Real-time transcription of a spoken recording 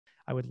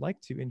I would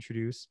like to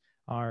introduce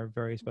our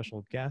very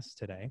special guest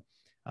today.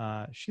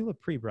 Sheila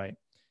Pree Bright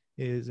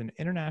is an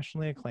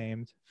internationally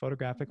acclaimed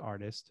photographic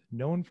artist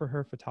known for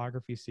her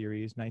photography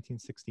series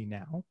 1960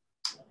 Now,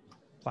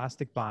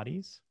 Plastic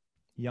Bodies,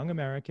 Young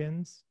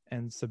Americans,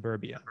 and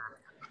Suburbia.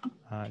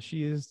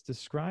 She is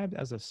described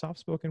as a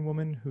soft-spoken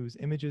woman whose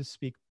images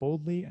speak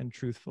boldly and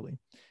truthfully,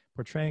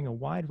 portraying a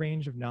wide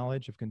range of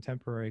knowledge of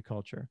contemporary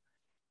culture.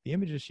 The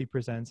images she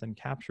presents and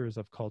captures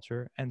of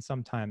culture, and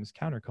sometimes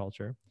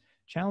counterculture,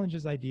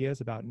 challenges ideas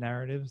about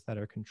narratives that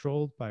are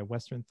controlled by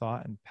Western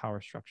thought and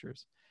power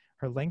structures.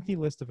 Her lengthy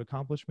list of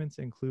accomplishments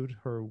include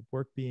her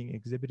work being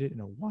exhibited in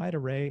a wide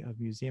array of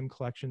museum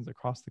collections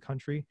across the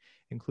country,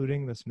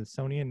 including the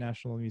Smithsonian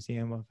National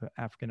Museum of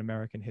African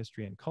American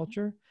History and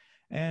Culture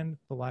and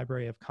the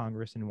Library of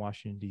Congress in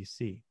Washington,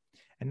 D.C.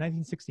 And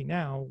 1960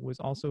 Now was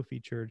also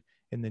featured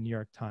in the New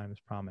York Times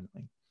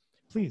prominently.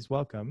 Please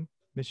welcome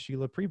Miss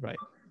Sheila Pree Bright.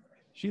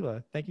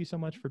 Sheila, thank you so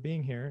much for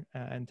being here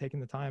and taking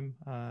the time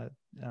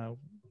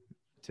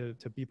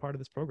to be part of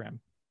this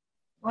program.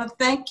 Well,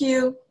 thank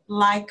you,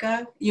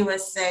 Leica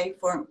USA,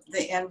 for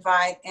the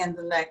invite and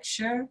the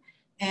lecture.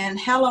 And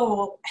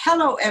hello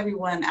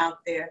everyone out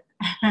there.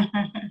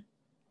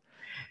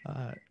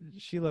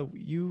 Sheila,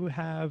 you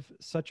have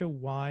such a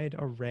wide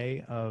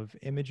array of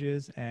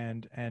images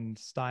and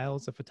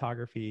styles of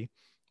photography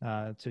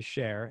to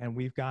share, and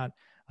we've got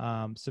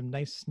some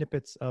nice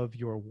snippets of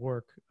your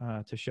work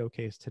to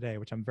showcase today,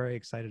 which I'm very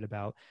excited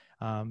about.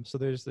 So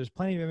there's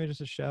plenty of images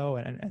to show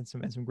and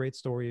some great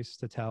stories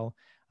to tell.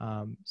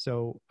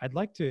 So I'd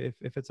like to,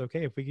 if it's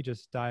okay, if we could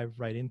just dive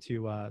right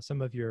into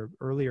some of your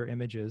earlier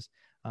images,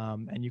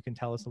 and you can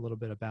tell us a little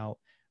bit about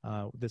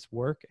this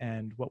work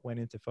and what went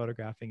into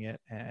photographing it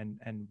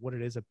and what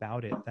it is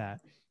about it that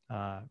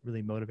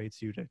really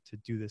motivates you to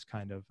do this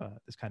kind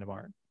of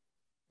art.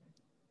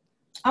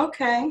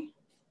 Okay.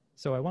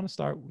 So I want to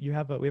start. We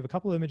have a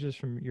couple of images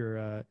from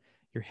your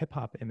hip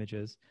hop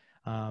images.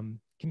 Can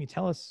you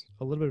tell us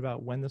a little bit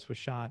about when this was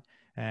shot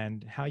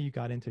and how you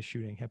got into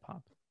shooting hip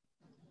hop?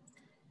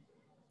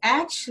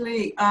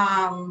 Actually,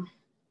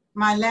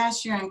 my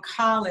last year in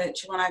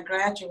college, when I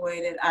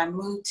graduated, I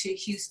moved to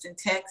Houston,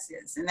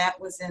 Texas, and that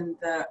was in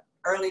the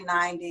early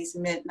 90s,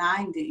 mid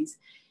 90s.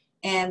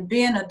 And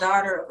being a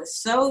daughter of a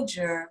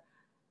soldier,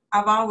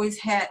 I've always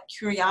had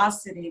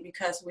curiosity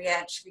because we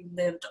actually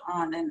lived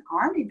on an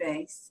army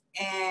base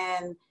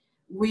and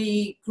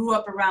we grew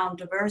up around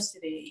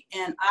diversity.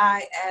 And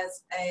I,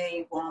 as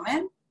a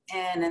woman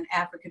and an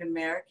African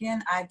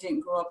American, I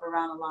didn't grow up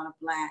around a lot of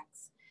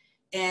Blacks.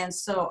 And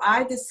so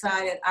I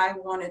decided I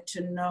wanted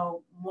to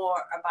know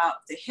more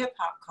about the hip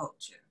hop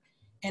culture.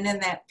 And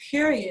in that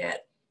period,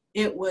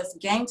 it was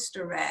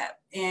gangster rap.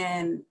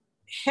 And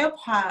hip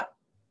hop,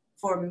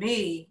 for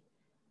me,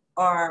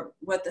 or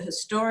what the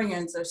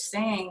historians are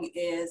saying,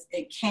 is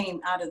it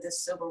came out of the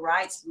civil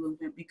rights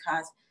movement,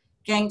 because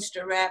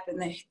gangster rap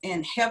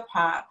and hip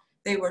hop,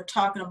 they were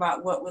talking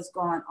about what was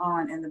going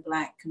on in the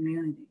Black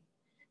community.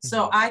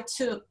 So I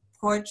took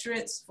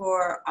portraits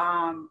for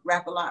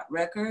Rap-A-Lot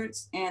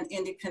Records and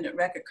independent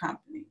record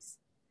companies.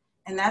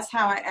 And that's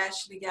how I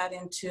actually got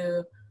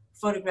into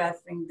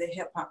photographing the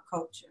hip hop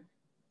culture.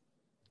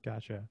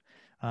 Gotcha.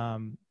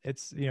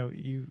 It's,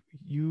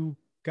 you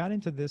got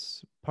into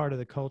this part of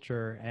the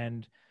culture,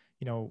 and,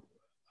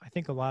 I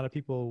think a lot of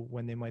people,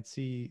 when they might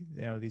see,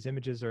 these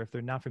images, or if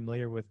they're not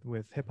familiar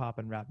with hip hop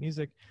and rap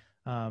music,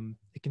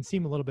 it can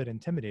seem a little bit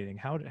intimidating.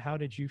 How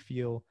did you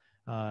feel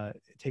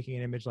taking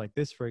an image like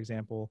this, for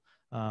example,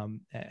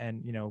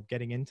 and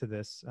getting into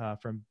this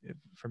from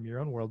your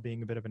own world,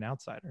 being a bit of an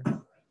outsider?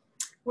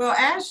 Well,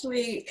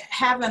 actually,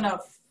 having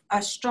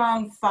a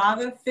strong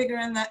father figure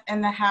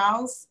in the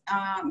house,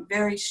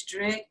 very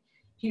strict.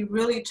 He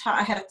really taught.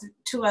 I have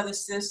two other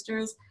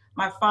sisters.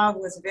 My father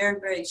was very,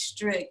 very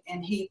strict,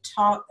 and he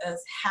taught us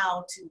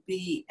how to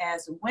be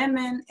as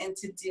women and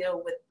to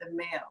deal with the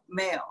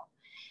male.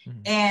 Mm-hmm.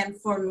 And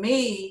for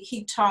me,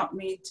 he taught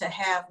me to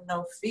have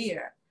no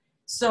fear.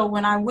 So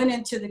when I went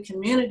into the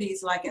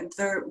communities, like in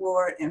 3rd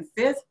Ward and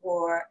 5th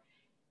Ward,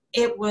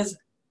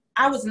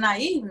 I was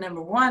naive,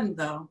 number one,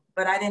 though,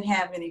 but I didn't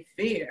have any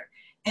fear.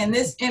 And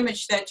this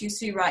image that you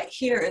see right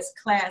here is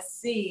Class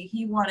C.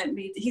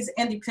 He's an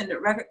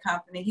independent record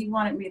company. He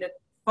wanted me to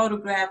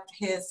photograph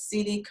his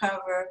CD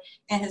cover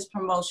and his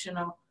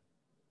promotional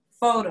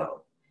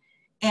photo.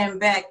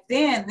 And back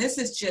then, this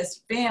is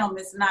just film,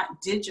 it's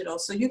not digital,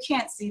 so you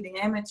can't see the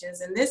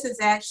images. And this is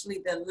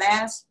actually the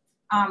last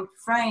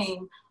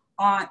frame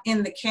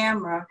in the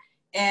camera.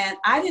 And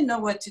I didn't know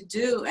what to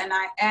do. And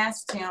I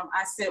asked him,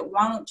 I said,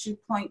 why don't you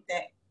point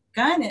that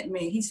gun at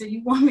me? He said,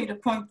 you want me to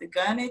point the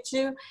gun at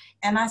you?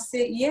 And I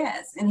said,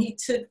 yes. And he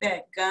took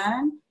that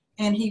gun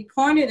and he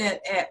pointed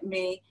it at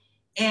me.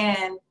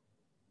 And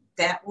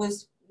that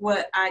was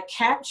what I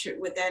captured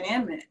with that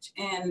image.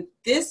 And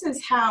this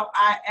is how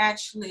I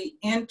actually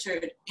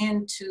entered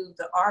into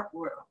the art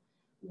world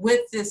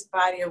with this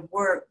body of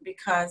work,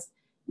 because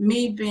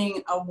me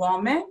being a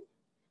woman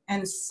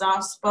and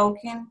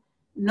soft-spoken,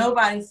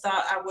 nobody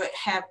thought I would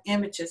have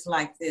images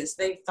like this.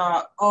 They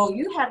thought, oh,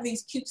 you have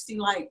these cutesy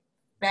like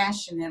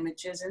fashion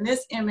images. And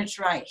this image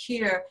right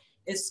here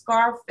is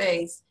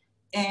Scarface.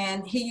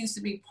 And he used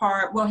to be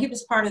he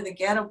was part of the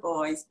Ghetto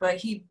Boys, but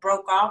he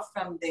broke off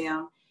from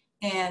them.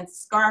 And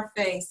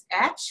Scarface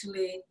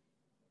actually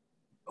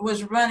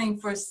was running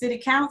for city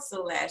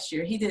council last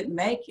year. He didn't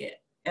make it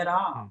at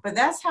all. But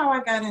that's how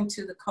I got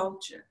into the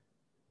culture.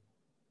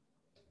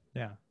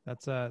 Yeah,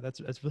 that's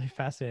really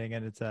fascinating,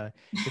 and it's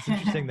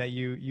interesting that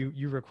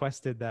you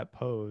requested that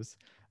pose.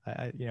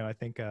 I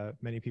think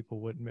many people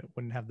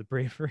wouldn't have the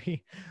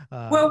bravery.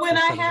 Well, when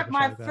I had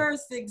my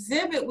first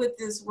exhibit with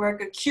this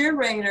work, a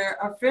curator,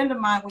 a friend of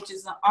mine, which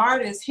is an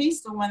artist,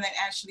 he's the one that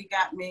actually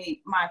got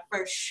me my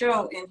first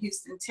show in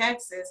Houston,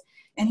 Texas.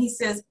 And he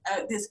says,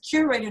 this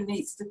curator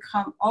needs to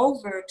come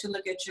over to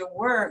look at your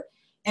work.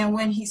 And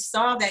when he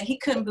saw that, he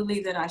couldn't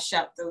believe that I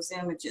shot those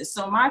images.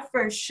 So my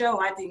first show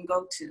I didn't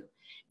go to.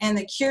 And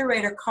the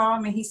curator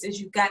called me. He says,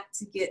 you got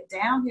to get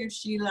down here,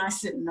 Sheila. I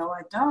said, no,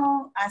 I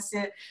don't. I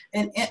said,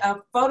 a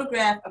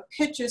photograph, a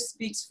picture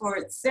speaks for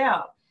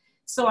itself.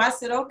 So I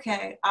said,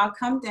 okay, I'll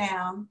come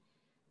down.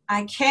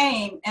 I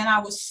came, and I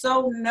was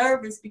so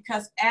nervous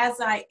because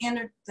as I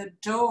entered the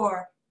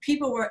door,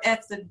 people were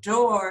at the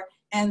door,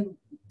 and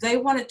they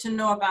wanted to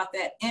know about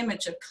that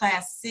image of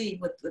Class C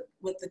with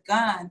the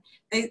gun.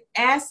 They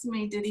asked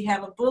me, did he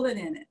have a bullet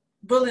in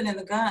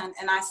the gun?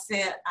 And I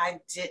said, I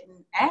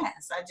didn't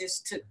ask. I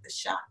just took the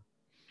shot.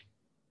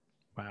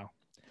 Wow.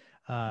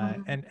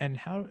 And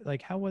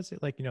how was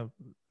it,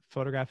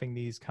 photographing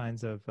these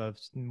kinds of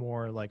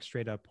more like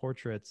straight up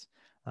portraits?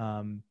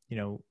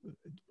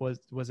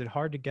 Was it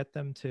hard to get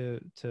them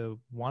to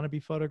want to be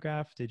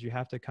photographed? Did you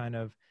have to kind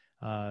of,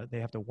 they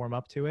have to warm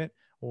up to it?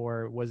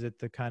 Or was it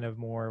the kind of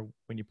more,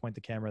 when you point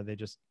the camera,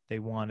 they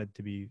wanted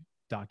to be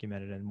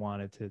documented and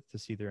wanted to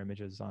see their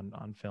images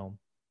on film?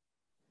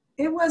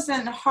 It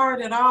wasn't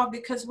hard at all,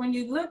 because when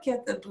you look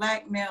at the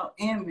Black male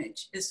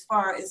image, as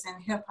far as in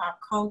hip hop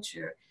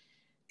culture,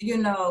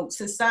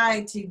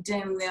 society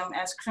deemed them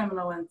as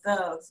criminal and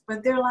thugs,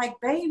 but they're like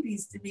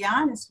babies, to be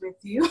honest with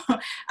you.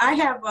 I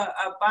have a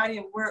body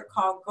of work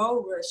called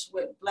Gold Rush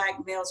with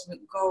Black males with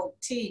gold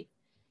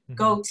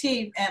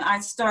teeth, and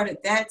I started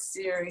that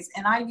series,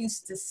 and I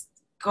used to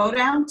go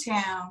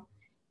downtown,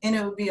 and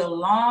it would be a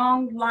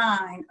long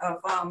line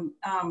of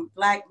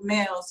Black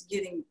males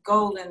getting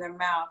gold in their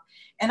mouth.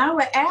 And I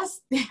would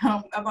ask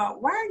them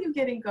about, why are you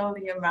getting gold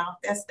in your mouth?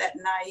 That's that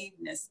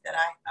naiveness that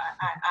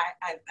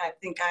I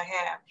think I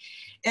have.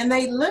 And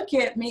they look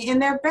at me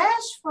and they're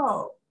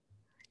bashful.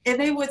 And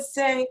they would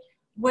say,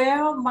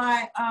 well,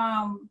 my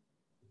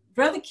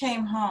brother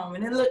came home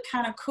and it looked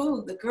kind of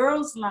cool. The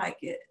girls like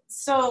it.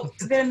 So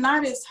they're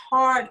not as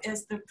hard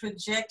as the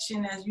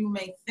projection as you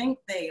may think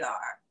they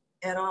are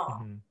at all.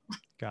 Mm-hmm.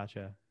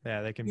 Gotcha.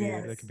 Yeah, they can be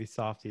Yes. they can be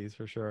softies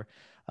for sure.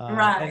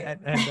 Right.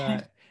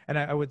 And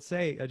I would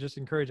say, I just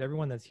encourage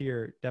everyone that's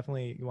here,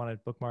 definitely you want to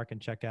bookmark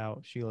and check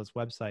out Sheila's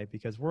website,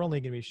 because we're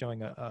only going to be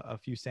showing a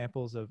few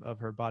samples of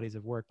her bodies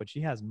of work, but she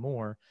has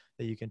more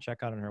that you can check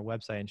out on her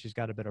website, and she's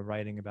got a bit of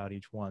writing about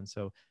each one.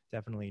 So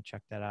definitely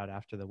check that out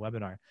after the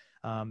webinar.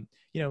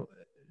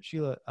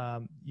 Sheila,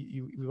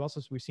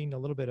 we've seen a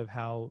little bit of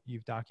how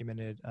you've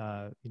documented,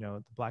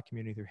 the Black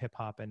community through hip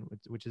hop, and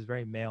which is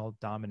very male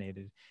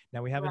dominated.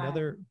 Now we have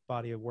another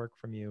body of work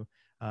from you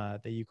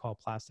that you call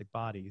Plastic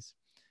Bodies.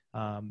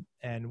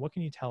 And what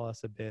can you tell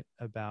us a bit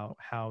about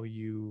how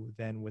you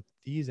then, with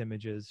these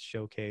images,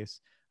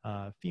 showcase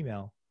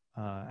female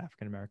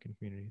African-American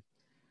communities?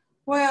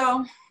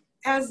 Well,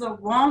 as a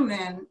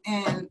woman,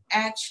 and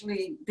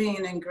actually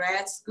being in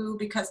grad school,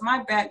 because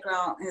my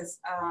background is,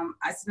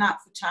 it's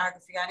not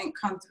photography. I didn't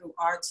come through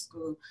art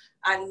school.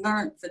 I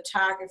learned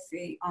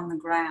photography on the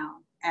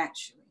ground,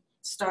 actually,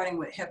 starting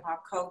with hip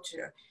hop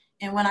culture.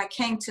 And when I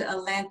came to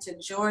Atlanta,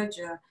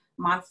 Georgia,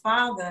 my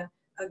father,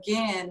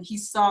 again, he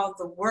saw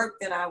the work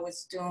that I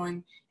was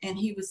doing, and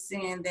he was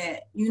saying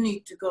that you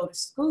need to go to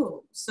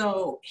school.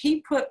 So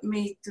he put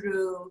me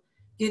through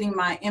getting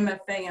my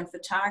MFA in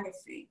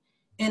photography.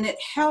 And it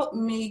helped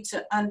me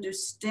to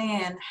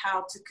understand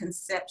how to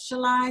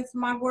conceptualize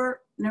my work,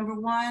 number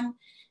one.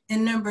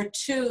 And number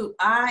two,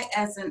 I,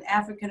 as an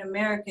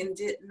African-American,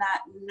 did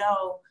not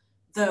know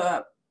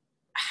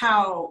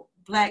how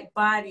Black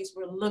bodies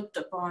were looked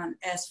upon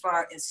as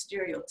far as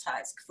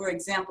stereotypes. For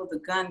example, the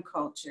gun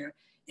culture.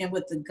 And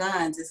with the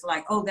guns, it's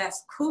like, oh,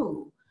 that's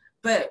cool.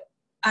 But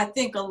I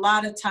think a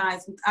lot of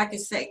times, I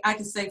could say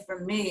for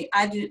me,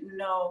 I didn't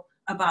know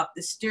about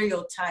the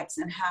stereotypes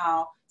and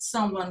how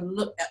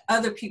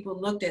other people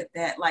looked at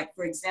that. Like,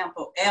 for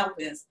example,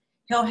 Elvis,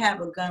 he'll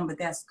have a gun, but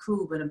that's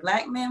cool. But a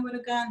Black man with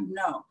a gun,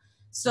 no.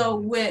 So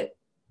with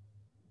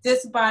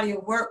this body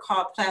of work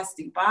called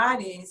Plastic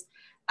Bodies,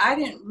 I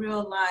didn't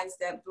realize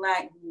that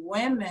Black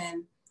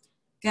women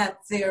got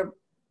their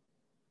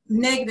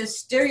negative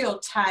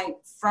stereotype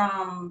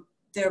from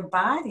their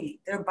body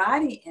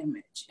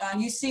image.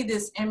 You see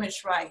this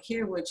image right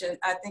here, which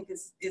I think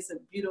is a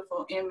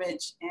beautiful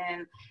image.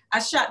 And I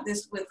shot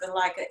this with a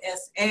Leica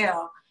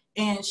SL,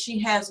 and she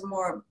has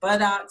more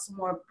buttocks,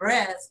 more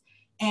breasts.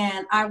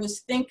 And I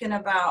was thinking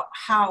about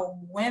how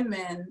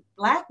women,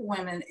 Black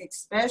women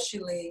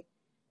especially,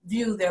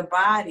 view their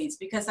bodies,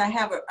 because I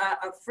have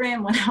a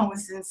friend when I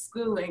was in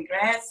school, in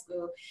grad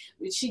school,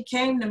 when she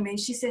came to me,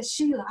 she said,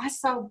 Sheila, I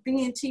saw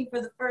BNT for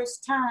the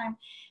first time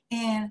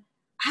and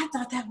I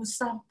thought that was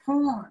soft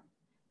porn.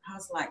 I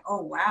was like,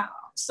 oh, wow.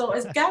 So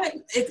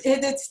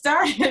it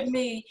started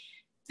me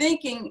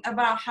thinking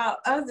about how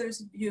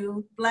others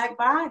view Black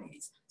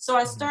bodies. So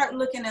I started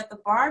looking at the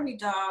Barbie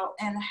doll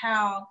and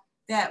how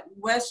that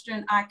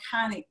Western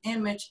iconic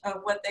image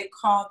of what they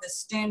call the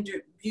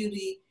standard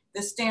beauty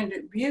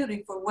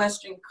for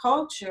Western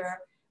culture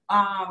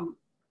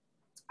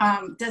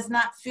does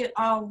not fit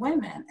all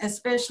women,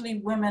 especially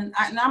women.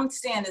 And I'm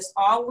saying it's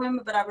all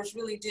women, but I was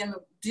really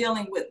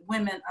dealing with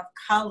women of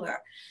color.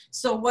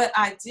 So what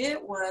I did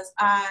was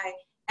I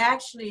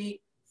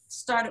actually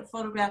started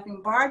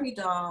photographing Barbie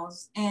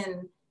dolls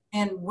and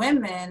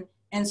women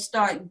and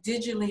start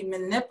digitally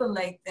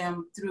manipulate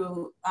them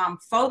through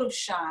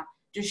Photoshop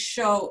to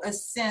show a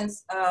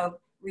sense of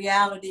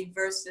reality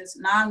versus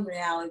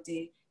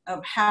non-reality,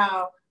 of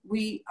how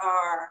we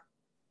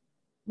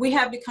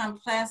have become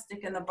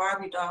plastic and the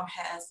Barbie doll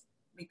has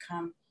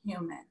become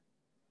human.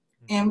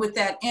 And with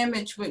that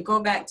image, we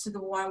go back to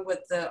the one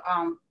with the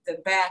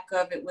back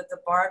of it with the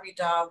Barbie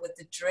doll with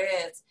the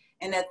dreads.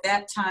 And at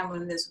that time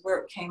when this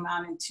work came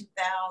out in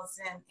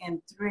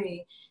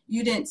 2003,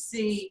 you didn't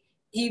see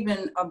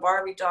even a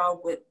Barbie doll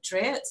with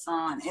dreads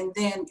on. And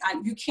then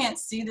you can't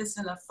see this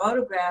in a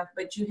photograph,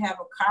 but you have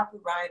a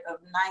copyright of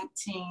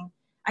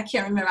I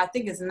can't remember, I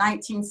think it's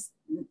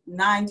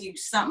 1990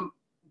 something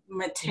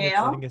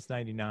Mattel. I think it's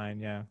 99,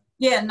 yeah.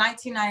 Yeah,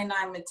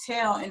 1999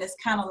 Mattel, and it's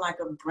kind of like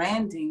a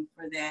branding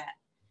for that.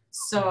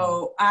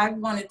 So I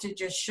wanted to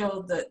just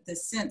show the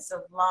sense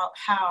of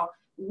how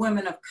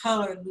women of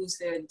color lose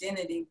their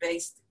identity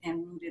based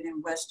and rooted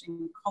in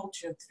Western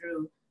culture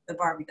through the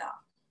Barbie doll.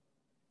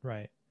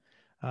 Right.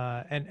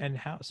 And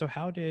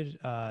how did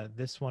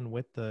this one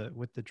with the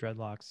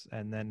dreadlocks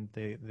and then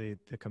the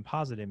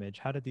composite image,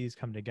 how did these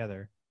come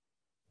together?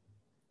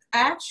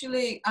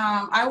 Actually,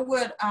 I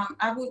would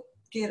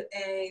get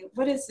a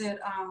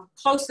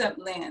close-up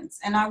lens,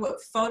 and I would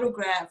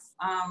photograph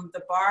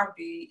the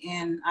Barbie,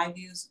 and I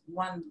use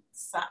one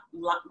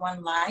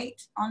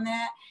light on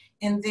that,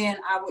 and then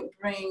I would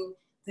bring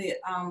the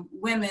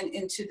women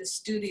into the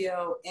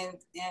studio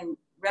and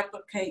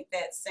replicate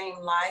that same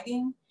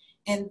lighting.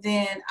 And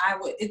then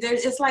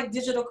it's like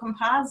digital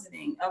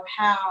compositing of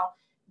how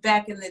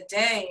back in the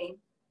day,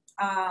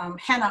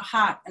 Hannah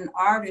Hott, an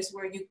artist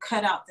where you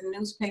cut out the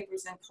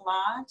newspapers and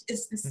collage.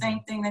 It's the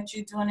same thing that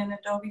you're doing in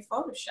Adobe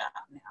Photoshop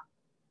now.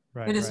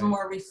 Right, but it's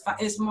more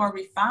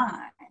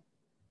refined.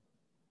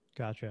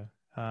 Gotcha.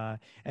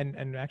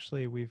 And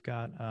actually, we've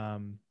got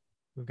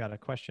a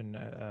question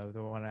that I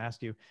want to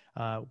ask you.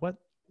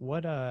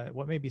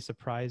 What maybe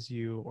surprised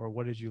you, or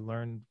what did you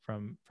learn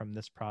from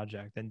this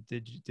project? And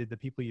did the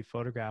people you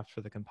photographed for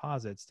the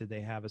composites, did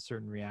they have a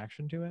certain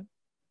reaction to it?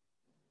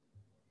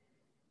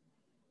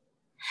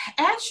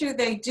 Actually,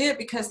 they did,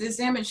 because this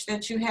image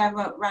that you have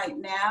up right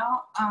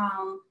now,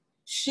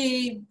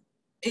 she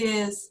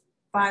is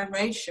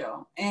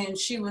biracial, and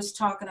she was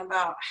talking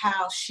about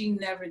how she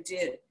never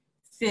did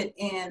fit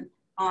in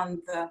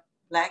on the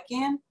Black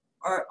end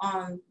or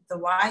on the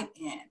white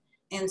end.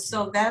 And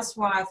so that's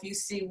why if you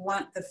see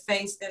the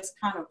face that's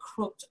kind of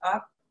crooked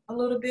up a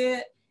little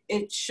bit,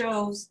 it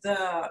shows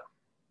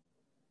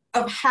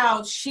of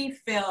how she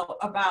felt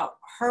about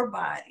her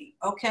body,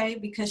 okay?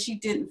 Because she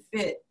didn't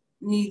fit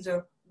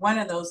neither one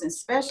of those,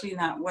 especially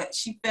not what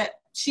she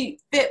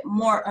fit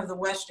more of the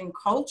Western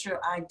culture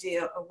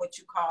idea of what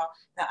you call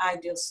the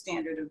ideal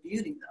standard of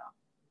beauty,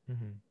 though.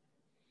 Mm-hmm.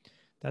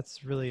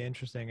 That's really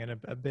interesting and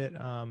a bit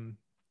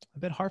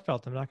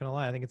heartfelt. I'm not going to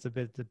lie. I think it's a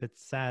bit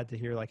sad to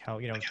hear like how,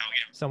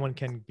 someone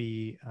can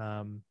be,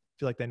 feel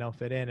like they don't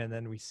fit in. And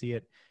then we see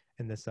it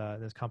in this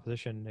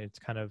composition. It's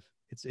kind of,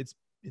 it's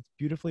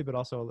beautifully, but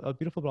also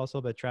beautiful, but also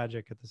a bit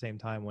tragic at the same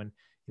time when,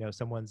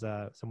 someone's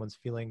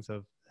feelings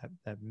of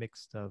that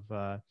mixed of,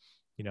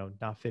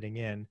 not fitting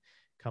in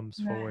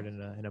comes forward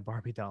in a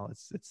Barbie doll.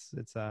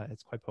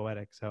 It's quite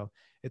poetic. So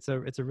it's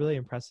a really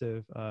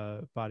impressive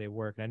body of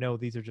work. And I know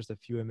these are just a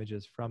few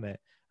images from it.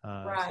 So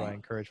I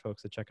encourage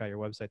folks to check out your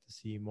website to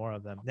see more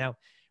of them. Now,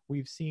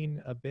 we've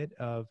seen a bit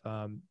of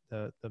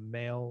the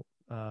male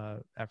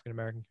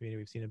African-American community.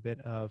 We've seen a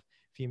bit of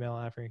female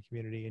African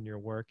community in your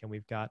work, and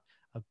we've got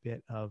a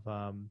bit of,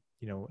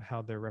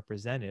 how they're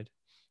represented.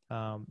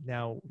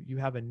 Now, you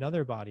have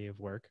another body of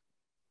work.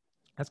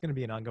 That's going to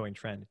be an ongoing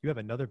trend. You have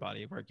another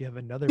body of work. You have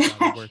another body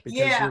of work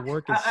because your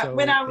work is so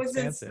when I was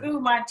expansive. In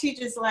school, my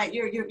teacher's like,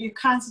 you're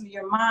constantly,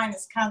 your mind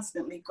is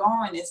constantly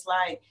going. It's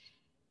like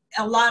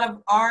a lot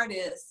of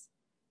artists,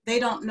 they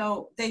don't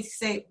know, they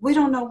say, we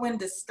don't know when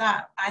to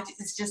stop.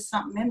 It's just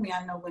something in me.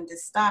 I know when to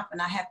stop, and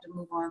I have to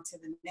move on to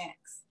the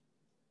next.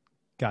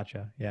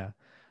 Gotcha. Yeah.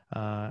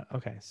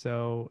 Okay.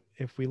 So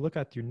if we look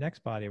at your next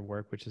body of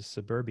work, which is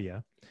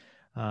Suburbia,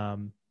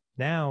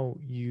 now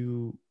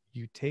you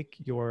take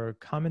your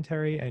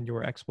commentary and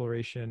your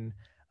exploration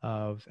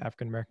of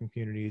African American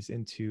communities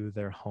into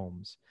their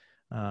homes.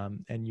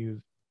 And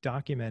you've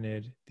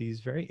documented these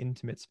very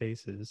intimate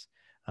spaces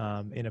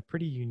in a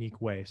pretty unique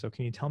way. So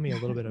can you tell me a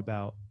little bit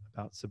about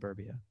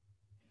suburbia?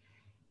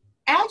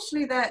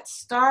 Actually, that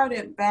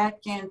started back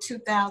in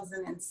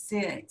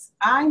 2006.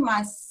 I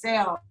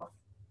myself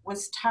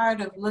was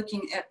tired of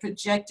looking at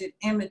projected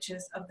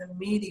images of the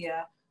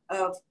media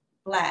of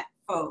Black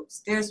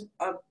folks. There's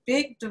a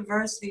big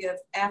diversity of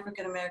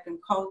African American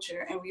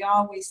culture, and we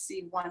always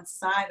see one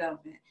side of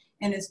it,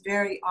 and it's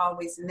very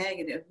always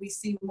negative. We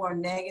see more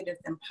negative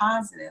than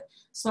positive.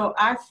 So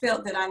I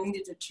felt that I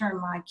needed to turn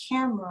my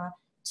camera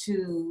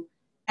to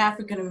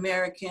African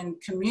American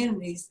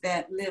communities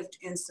that lived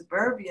in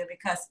suburbia,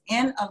 because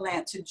in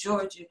Atlanta,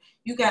 Georgia,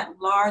 you got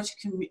large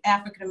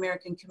African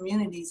American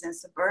communities in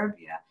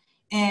suburbia.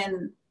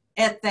 And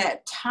at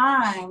that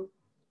time,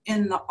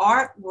 in the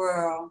art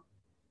world,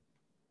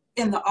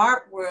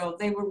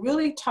 they were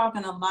really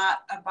talking a lot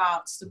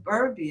about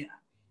suburbia.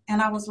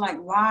 And I was like,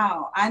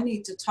 wow, I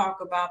need to talk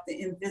about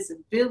the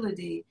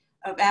invisibility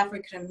of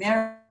African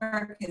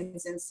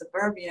Americans in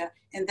suburbia.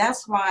 And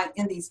that's why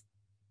in these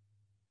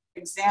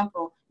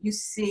example, you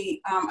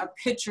see a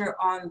picture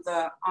on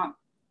the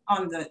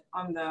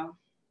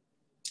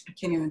I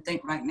can't even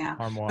think right now,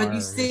 Armoire, but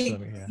you see,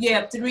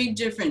 yeah, 3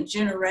 different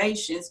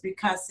generations,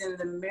 because in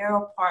the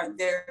middle part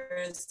there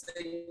is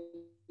a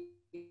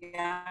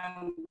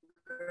young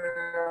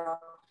girl,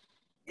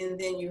 and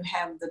then you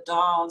have the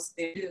dolls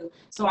there too.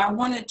 So I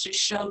wanted to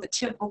show the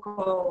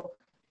typical,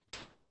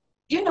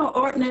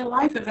 ordinary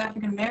life of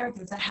African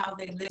Americans and how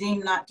they live.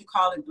 Deemed not to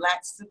call it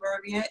Black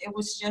suburbia, it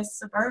was just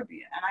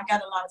suburbia. And I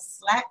got a lot of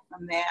slack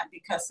from that,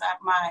 because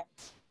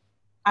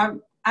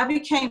I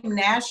became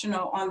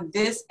national on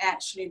this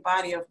actually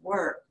body of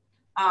work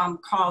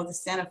called the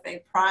Santa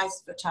Fe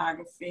Prize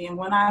Photography. And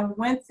when I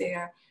went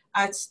there,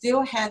 I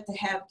still had to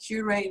have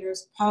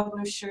curators,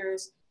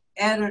 publishers,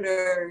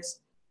 editors,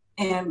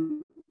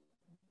 and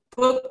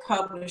book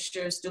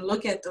publishers to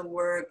look at the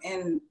work.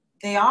 And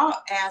they all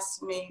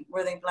asked me,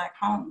 were they Black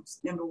homes,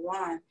 number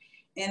one.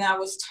 And I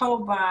was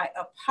told by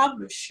a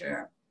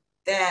publisher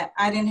that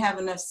I didn't have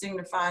enough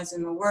signifiers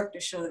in the work to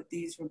show that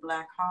these were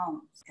Black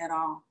homes at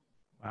all.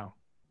 Wow.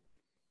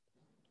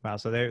 Wow.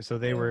 So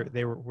they were,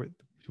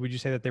 would you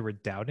say that they were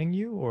doubting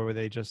you, or were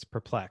they just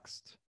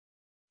perplexed?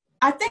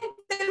 I think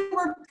they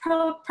were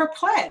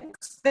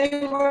perplexed.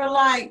 They were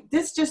like,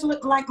 this just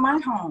looked like my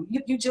home.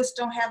 You just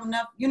don't have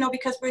enough,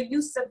 because we're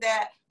used to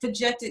that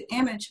projected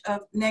image of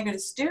negative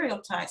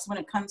stereotypes when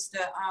it comes to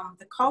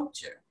the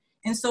culture.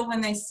 And so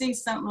when they see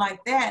something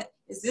like that,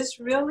 is this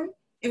really?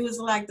 It was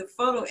like the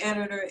photo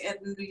editor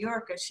at the New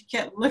Yorker, she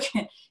kept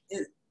looking,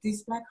 is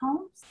these Black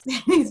homes?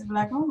 These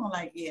Black homes? I'm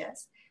like,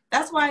 yes.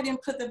 That's why I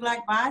didn't put the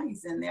Black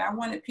bodies in there. I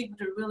wanted people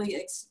to really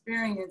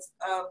experience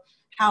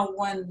how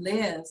one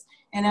lives.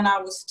 And then I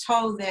was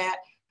told that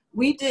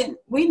we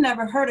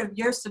never heard of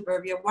your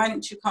suburbia. Why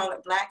didn't you call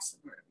it Black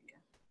suburbia?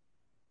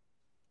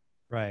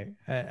 Right.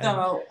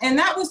 And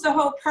that was the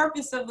whole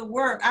purpose of the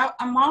work.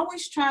 I'm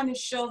always trying to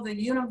show the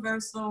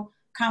universal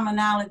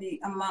commonality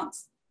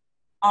amongst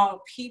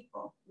all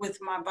people with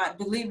my body,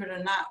 believe it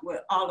or not,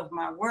 with all of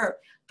my work.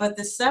 But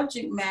the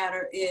subject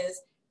matter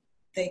is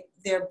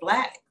they're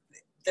Black.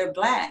 They're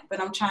Black, but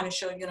I'm trying to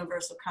show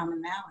universal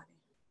commonality.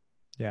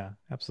 Yeah,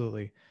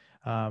 absolutely.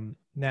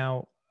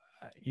 Now,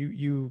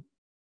 you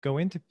go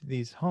into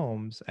these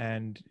homes,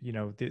 and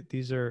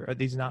these are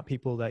these not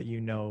people that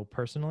you know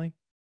personally?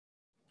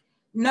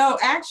 No,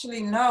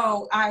 actually,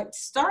 no. I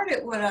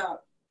started with a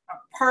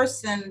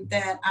person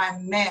that I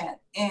met,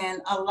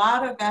 and a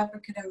lot of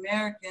African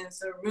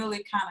Americans are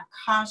really kind of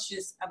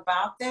cautious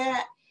about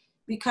that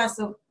because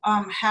of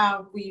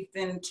how we've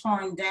been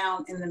torn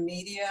down in the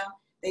media.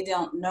 They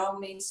don't know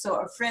me. So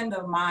a friend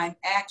of mine,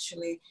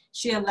 actually,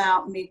 she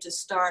allowed me to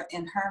start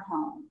in her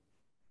home.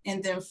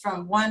 And then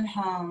from one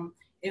home,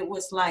 it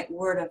was like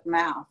word of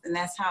mouth. And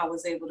that's how I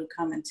was able to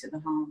come into the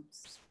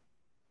homes.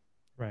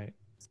 Right.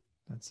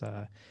 That's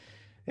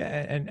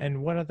yeah.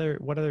 And what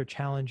other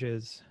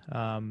challenges?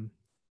 So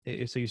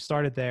you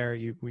started there,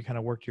 we kind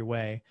of worked your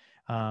way.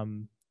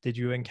 Did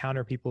you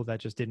encounter people that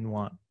just didn't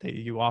want, that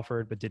you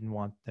offered but didn't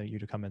want you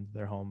to come into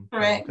their home?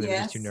 Correct.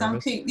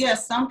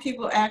 Yes. Some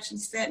people actually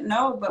said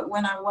no, but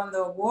when I won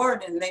the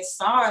award and they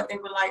saw it, they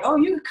were like, "Oh,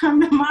 you can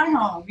come to my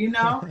home,"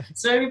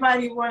 So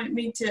everybody wanted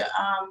me to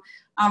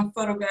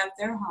photograph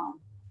their home.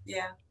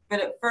 Yeah.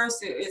 But at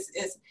first,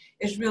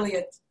 it's really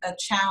a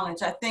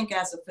challenge. I think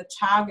as a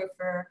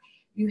photographer,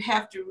 you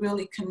have to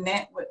really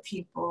connect with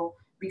people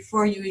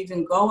before you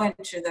even go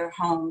into their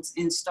homes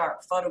and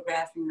start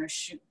photographing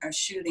or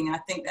shooting. I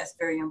think that's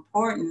very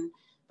important.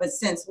 But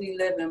since we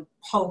live in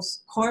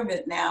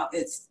post-COVID now,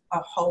 it's a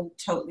whole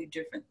totally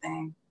different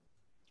thing.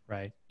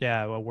 Right.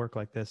 Yeah. Well, work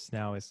like this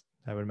now is,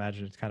 I would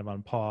imagine, it's kind of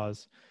on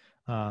pause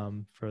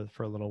for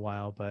a little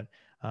while. But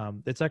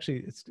It's actually,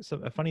 it's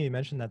so funny you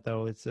mentioned that,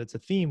 though. It's a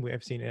theme we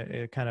have seen,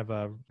 a kind of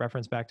a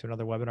reference back to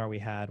another webinar we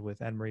had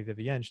with Anne-Marie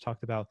Vivienne. She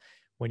talked about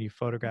when you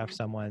photograph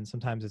someone,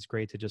 sometimes it's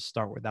great to just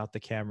start without the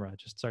camera,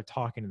 just start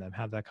talking to them,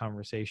 have that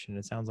conversation.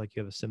 It sounds like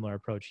you have a similar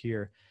approach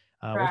here,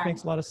 which Right.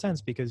 makes a lot of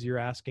sense because you're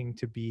asking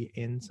to be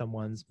in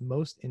someone's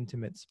most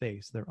intimate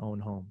space, their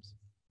own homes.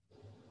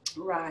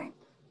 Right.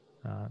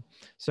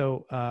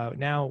 So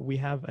now we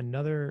have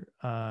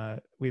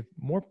we have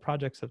more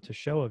projects up to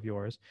show of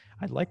yours.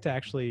 I'd like to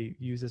actually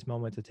use this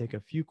moment to take a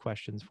few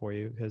questions for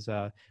you because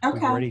we've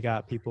Okay. already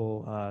got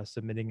people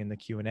submitting in the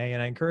Q&A,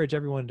 and I encourage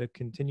everyone to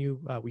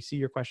continue. We see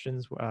your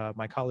questions.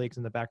 My colleagues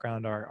in the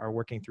background are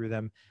working through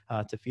them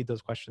to feed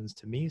those questions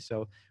to me.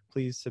 So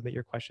please submit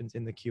your questions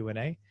in the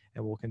Q&A,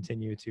 and we'll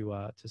continue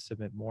to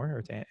submit more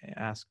or to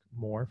ask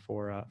more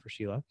for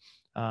Sheila.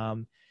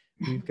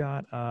 We've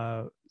got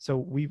so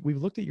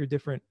we've looked at your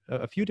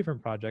a few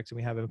different projects, and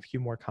we have a few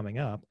more coming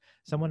up.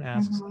 Someone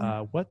asks,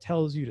 what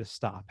tells you to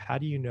stop? How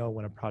do you know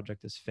when a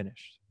project is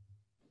finished?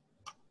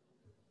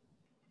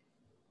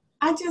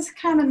 I just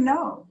kind of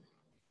know.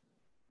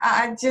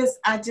 I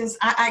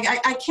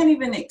can't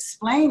even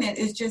explain it.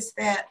 It's just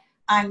that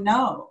I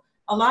know.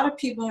 A lot of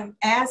people have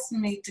asked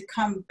me to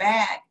come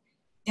back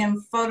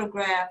and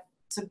photograph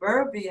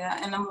suburbia,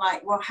 and I'm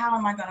like, well, how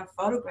am I going to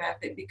photograph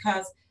it?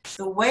 Because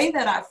the way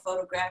that I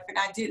photograph it,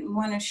 I didn't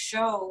want to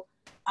show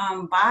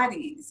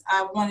bodies.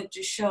 I wanted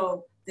to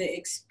show the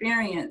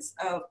experience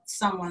of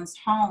someone's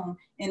home.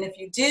 And if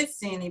you did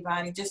see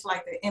anybody, just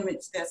like the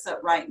image that's up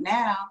right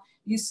now,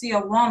 you see a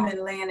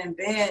woman laying in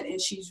bed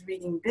and she's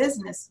reading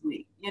Business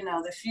Week, you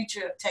know, the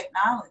future of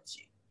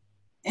technology.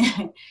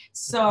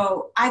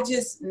 So I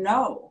just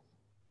know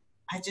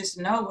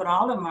with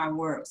all of my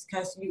works,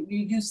 because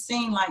you've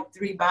seen like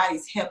 3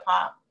 bodies, hip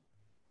hop,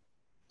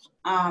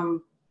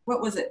 what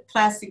was it,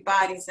 Plastic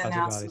Bodies, and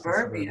now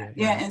Suburbia.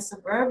 Yeah, and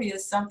Suburbia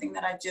is something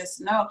that I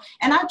just know.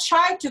 And I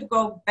tried to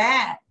go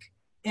back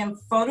and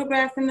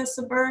photographing the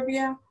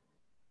Suburbia.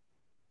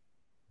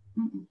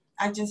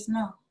 I just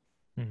know.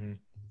 Mm-hmm.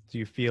 Do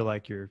you feel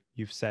like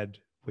you've said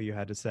what you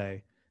had to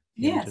say?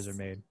 The Yes. Images are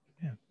made.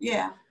 Yeah.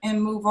 Yeah,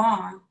 and move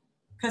on.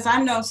 Because I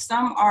know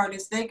some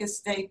artists, they could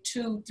stay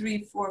 2,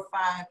 3, 4,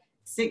 5,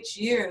 6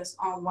 years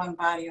on one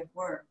body of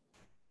work.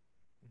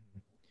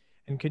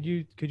 And could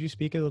you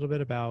speak a little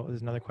bit about,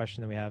 there's another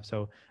question that we have.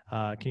 So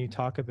can you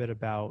talk a bit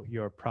about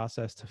your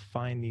process to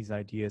find these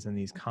ideas and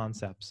these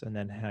concepts, and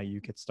then how you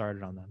get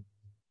started on them?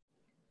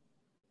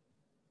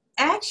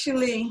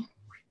 Actually,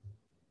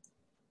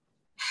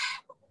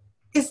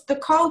 it's the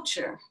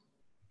culture,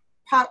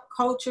 pop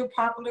culture,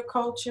 popular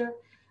culture.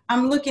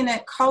 I'm looking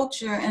at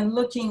culture and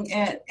looking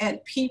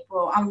at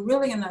people. I'm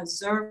really an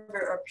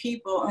observer of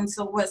people. And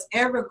so what's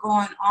ever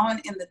going on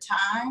in the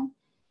time,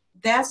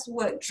 that's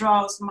what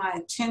draws my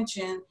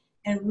attention,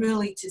 and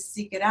really to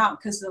seek it out.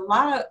 Because a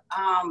lot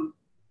of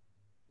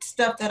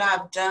stuff that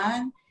I've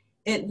done,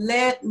 it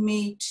led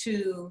me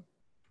to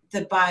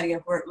the body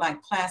of work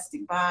like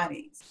Plastic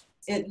Bodies.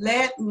 It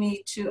led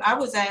me to, I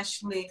was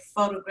actually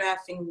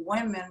photographing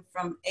women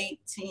from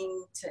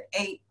 18 to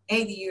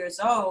 80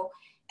 years old,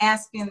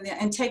 asking them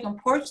and taking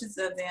portraits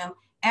of them,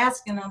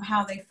 asking them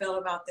how they felt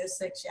about their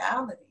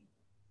sexuality.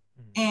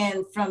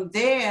 And from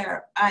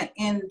there, I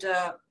end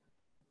up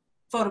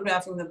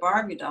photographing the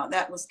Barbie doll.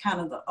 That was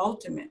kind of the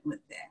ultimate with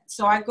that.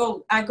 So I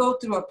go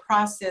through a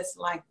process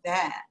like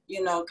that,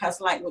 you know, because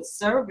like with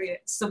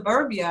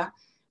Suburbia,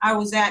 I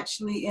was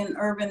actually in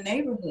urban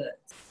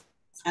neighborhoods.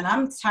 And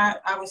I'm tired,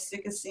 I was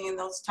sick of seeing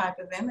those type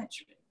of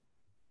imagery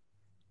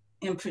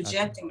and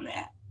projecting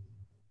that.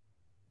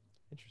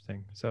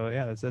 Interesting. So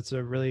yeah, that's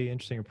a really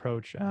interesting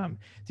approach.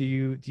 Do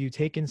you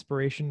take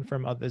inspiration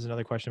from other? There's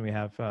another question we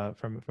have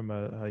from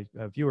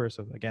a viewer.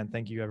 So again,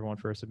 thank you everyone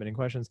for submitting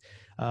questions.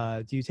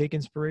 Do you take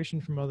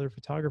inspiration from other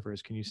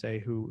photographers? Can you say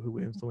who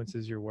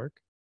influences your work?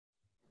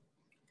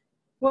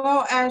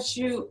 Well,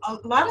 a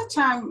lot of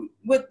time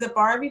with the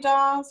Barbie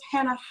dolls,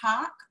 Hannah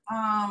Hawk,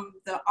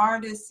 the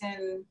artist,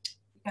 and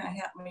you're gonna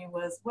help me,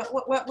 was what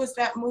was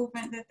that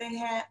movement that they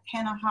had?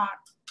 Hannah Hawk,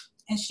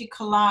 and she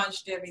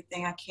collaged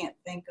everything. I can't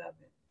think of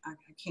it. I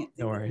can't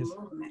think of the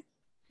movement.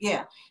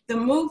 Yeah, the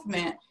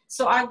movement.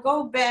 So I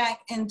go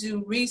back and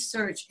do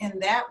research in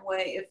that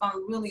way if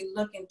I'm really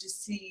looking to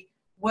see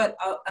what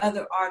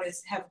other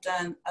artists have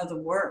done other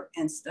work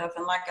and stuff.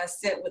 And like I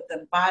said, with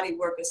the body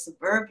work of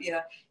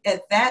Suburbia,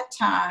 at that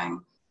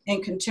time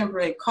in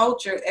contemporary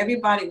culture,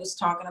 everybody was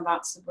talking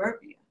about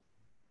Suburbia.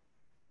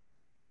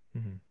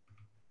 Mm-hmm.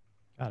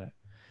 Got it.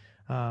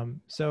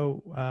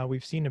 So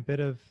we've seen a bit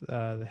of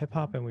the hip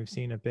hop, and we've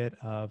seen a bit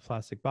of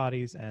Plastic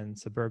Bodies and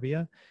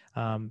Suburbia.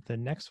 The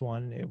next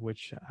one,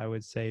 which I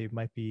would say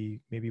might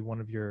be maybe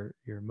one of your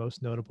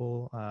most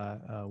notable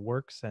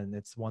works, and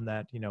it's one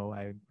that, you know,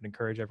 I would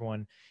encourage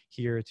everyone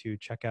here to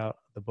check out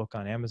the book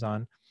on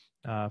Amazon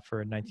for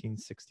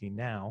 1960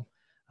 Now.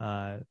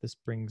 This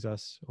brings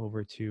us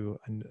over to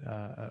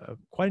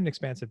quite an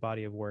expansive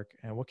body of work.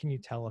 And what can you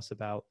tell us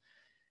about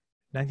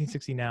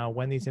 1960 Now,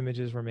 when these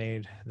images were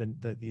made,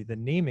 the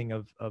naming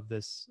of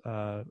this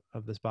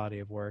body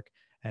of work,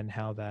 and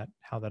how that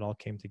all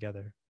came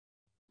together?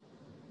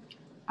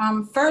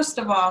 First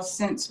of all,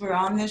 since we're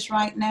on this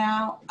right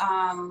now,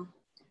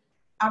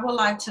 I would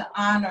like to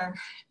honor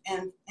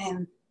and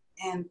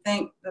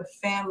thank the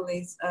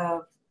families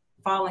of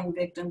fallen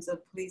victims of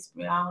police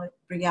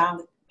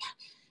brutality.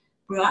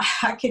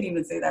 I can't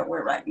even say that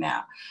word right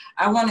now.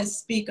 I want to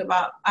speak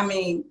about, I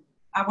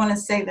want to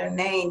say their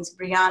names: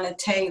 Breonna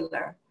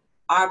Taylor,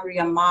 Aubrey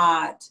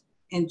Ahmaud,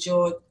 and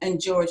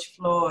George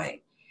Floyd.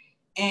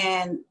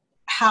 And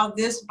how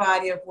this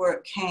body of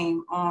work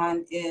came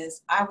on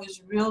is I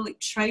was really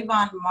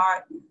Trayvon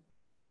Martin.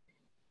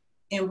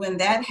 And when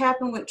that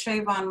happened with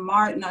Trayvon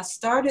Martin, I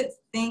started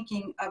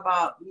thinking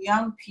about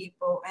young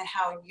people and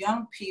how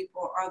young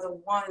people are the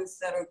ones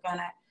that are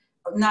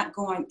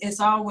it's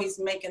always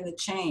making the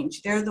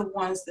change. They're the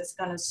ones that's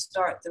gonna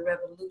start the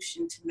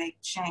revolution to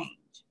make change.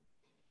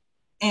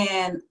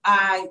 And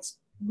I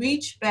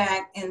reached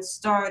back and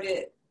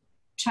started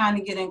trying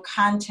to get in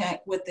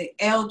contact with the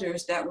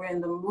elders that were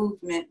in the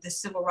movement, the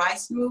civil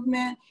rights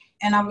movement.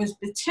 And I was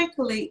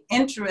particularly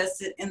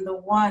interested in the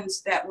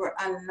ones that were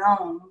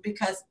unknown,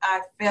 because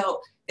I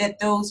felt that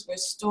those were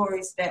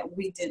stories that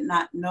we did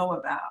not know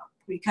about,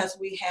 because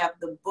we have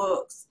the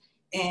books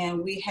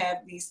and we have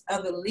these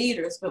other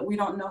leaders, but we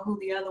don't know who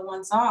the other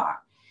ones are.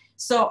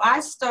 So I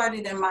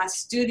started in my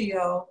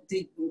studio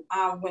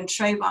when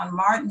Trayvon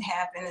Martin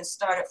happened, and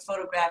started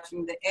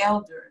photographing the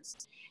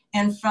elders.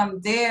 And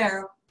from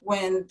there,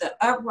 when the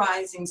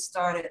uprising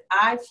started,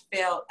 I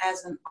felt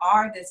as an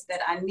artist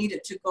that I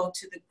needed to go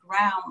to the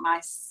ground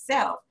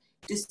myself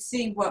to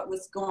see what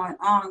was going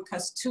on,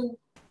 because too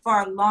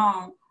far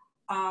along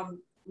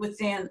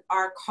within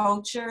our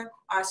culture,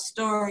 our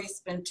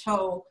story's been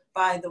told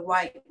by the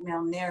white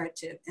male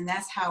narrative. And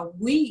that's how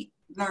we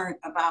learn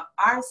about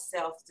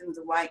ourselves, through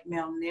the white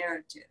male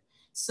narrative.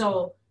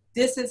 So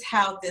this is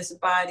how this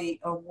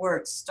body of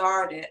work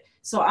started.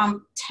 So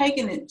I'm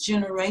taking it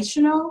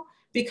generational,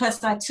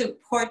 because I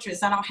took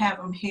portraits. I don't have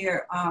them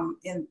here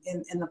in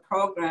the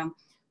program,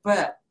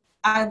 but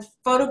I've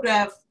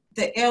photographed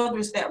the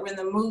elders that were in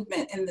the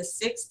movement in the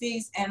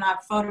 60s, and I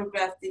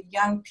photographed the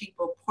young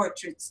people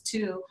portraits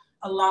too,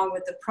 along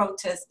with the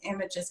protest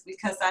images,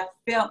 because I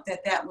felt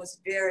that that was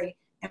very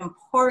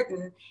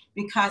important,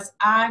 because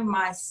I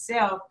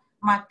myself,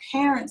 my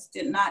parents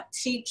did not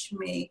teach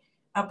me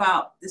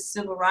about the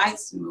civil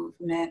rights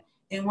movement.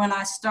 And when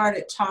I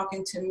started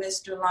talking to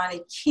Mr.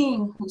 Lonnie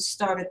King, who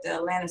started the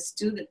Atlanta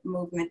student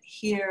movement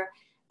here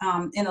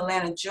in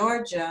Atlanta,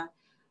 Georgia,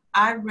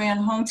 I ran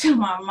home to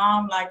my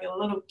mom like a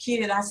little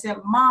kid. I said,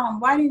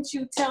 "Mom, why didn't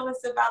you tell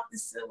us about the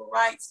civil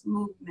rights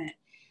movement?"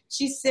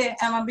 She said,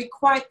 and I'll be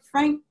quite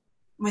frank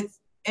with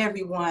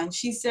everyone,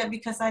 she said,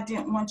 "Because I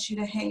didn't want you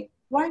to hate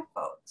white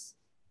folks."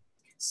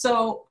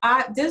 So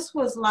this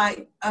was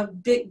like a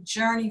big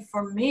journey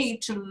for me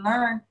to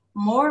learn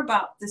more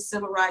about the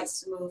civil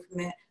rights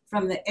movement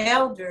from the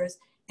elders,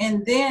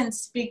 and then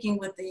speaking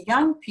with the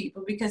young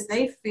people, because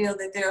they feel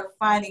that they're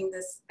fighting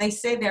this, they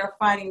say they're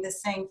fighting the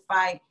same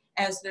fight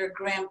as their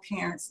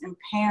grandparents and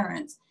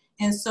parents.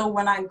 And so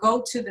when I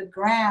go to the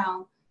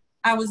ground,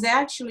 I was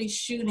actually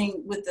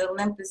shooting with the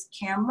Olympus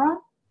camera,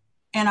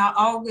 and I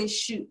always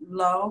shoot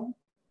low,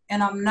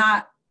 and I'm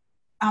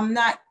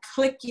not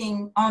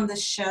clicking on the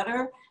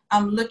shutter.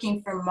 I'm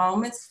looking for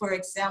moments. For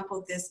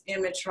example, this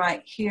image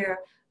right here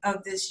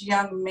of this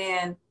young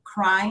man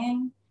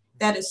crying,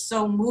 that is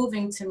so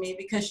moving to me,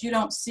 because you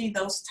don't see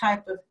those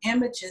type of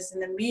images in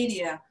the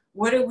media.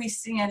 What are we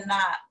seeing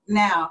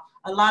now?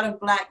 A lot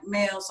of Black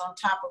males on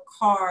top of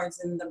cars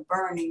and the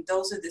burning.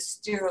 Those are the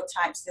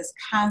stereotypes that's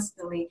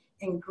constantly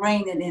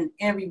ingrained in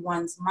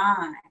everyone's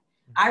mind.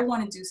 I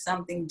want to do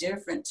something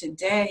different.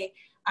 Today,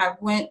 I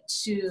went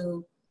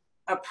to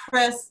a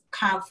press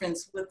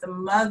conference with the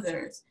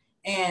mothers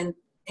and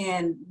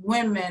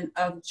women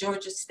of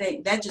Georgia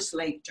State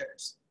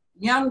legislators,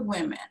 young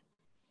women.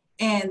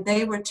 And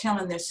they were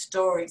telling their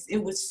stories.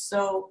 It was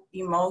so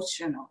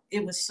emotional.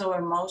 It was so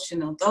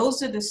emotional.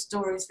 Those are the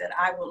stories that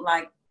I would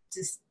like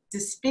to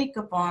speak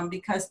upon,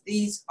 because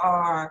it's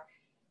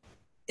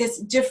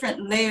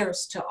different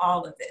layers to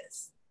all of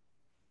this.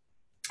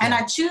 And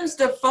I choose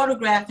to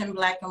photograph in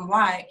black and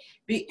white,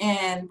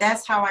 and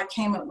that's how I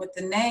came up with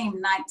the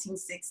name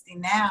 1960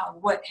 Now,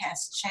 What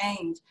Has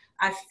Changed.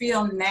 I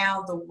feel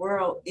now the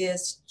world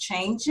is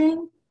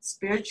changing,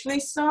 spiritually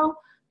so,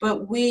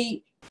 but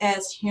we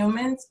as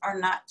humans are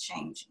not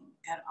changing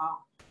at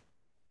all.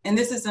 And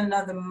this is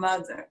another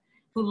mother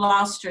who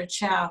lost her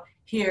child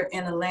here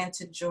in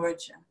Atlanta,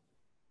 Georgia.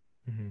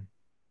 Mm-hmm.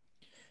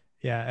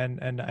 Yeah,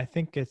 and I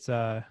think it's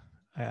I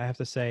have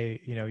to say,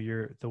 you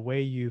know, the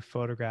way you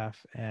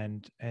photograph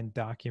and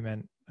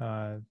document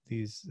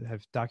these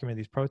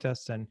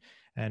protests and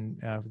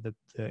the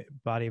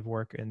body of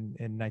work in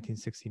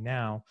 1960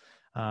 Now,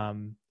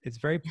 it's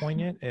very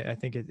poignant. I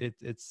think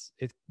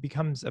it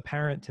becomes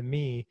apparent to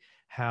me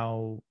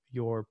how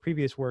your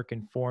previous work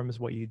informs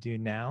what you do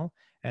now,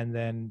 and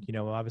then, you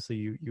know, obviously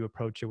you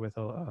approach it with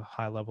a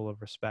high level of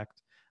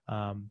respect.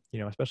 You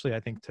know, especially I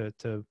think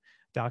to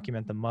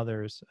document the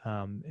mothers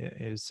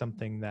is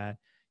something that,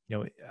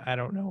 I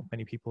don't know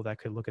many people that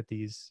could look at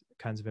these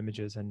kinds of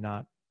images and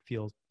not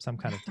feel some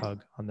kind of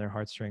tug on their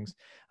heartstrings.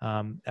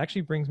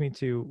 Actually brings me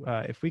to,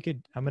 if we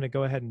could, I'm going to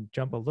go ahead and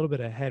jump a little bit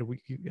ahead.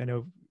 I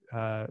know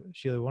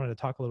Sheila wanted to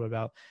talk a little bit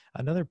about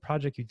another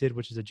project you did,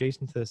 which is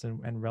adjacent to this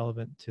and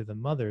relevant to the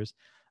mothers,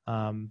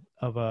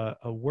 of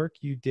a work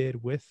you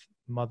did with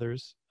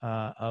mothers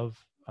of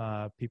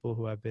people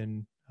who have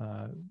been,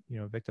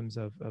 victims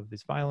of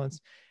this violence,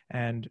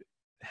 and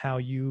how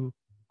you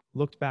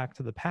looked back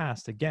to the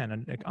past. Again,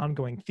 an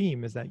ongoing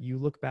theme is that you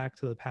look back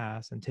to the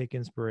past and take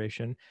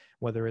inspiration,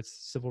 whether it's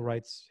civil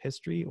rights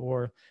history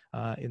or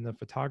in the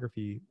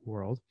photography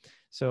world.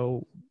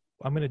 So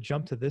I'm going to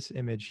jump to this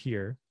image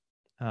here,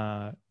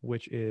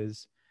 which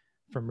is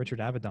from Richard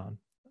Avedon.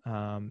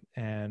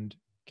 And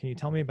can you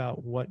tell me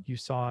about what you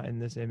saw in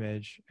this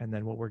image and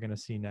then what we're going to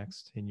see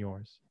next in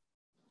yours?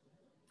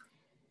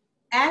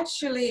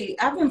 Actually,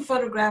 I've been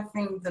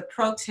photographing the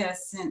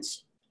protests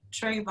since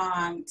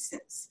Trayvon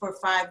for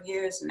 5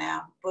 years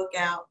now, book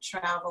out,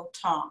 travel,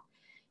 talk.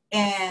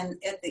 And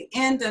at the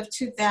end of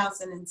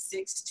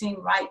 2016,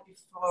 right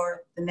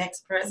before the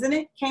next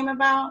president came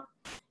about,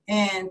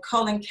 and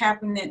Colin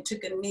Kaepernick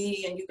took a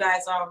knee, and you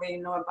guys already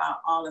know about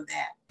all of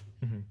that.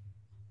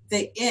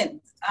 Mm-hmm.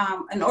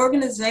 An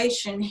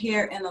organization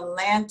here in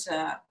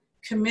Atlanta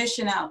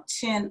commissioned out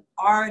 10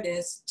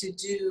 artists to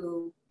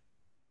do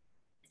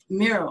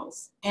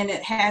murals, and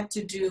it had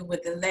to do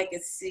with the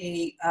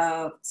legacy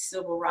of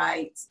civil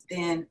rights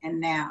then and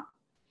now.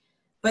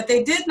 But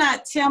they did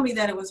not tell me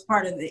that it was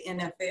part of the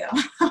NFL.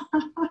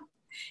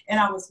 And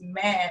I was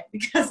mad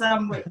because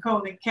I'm with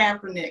Colin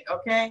Kaepernick,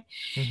 okay?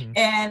 Mm-hmm.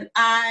 And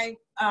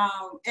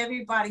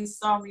everybody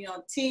saw me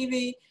on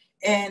TV,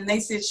 and they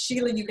said,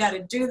 Sheila, you got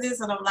to do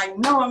this. And I'm like,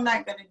 no, I'm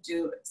not going to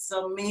do it.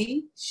 So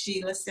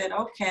Sheila said,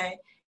 okay,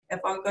 if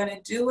I'm going to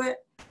do it,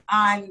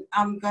 I'm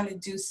going to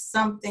do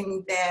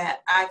something that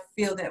I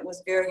feel that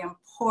was very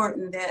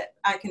important, that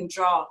I can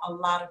draw a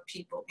lot of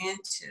people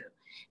into.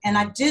 And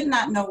I did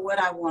not know what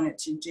I wanted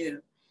to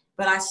do,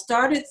 but I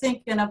started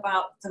thinking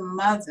about the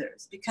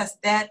mothers, because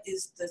that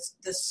is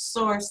the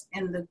source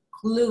and the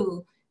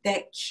glue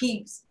that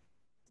keeps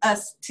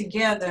us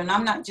together. And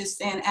I'm not just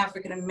saying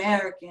African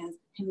Americans,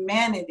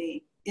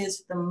 humanity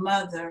is the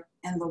mother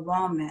and the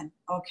woman,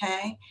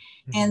 okay?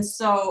 Mm-hmm. And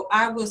so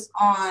I was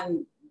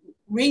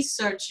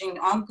researching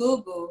on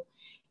Google,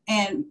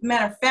 and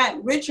matter of fact,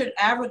 Richard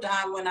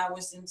Avedon, when I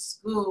was in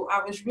school,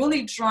 I was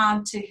really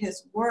drawn to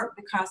his work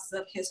because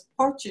of his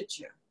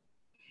portraiture.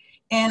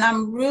 And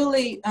I'm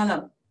really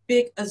a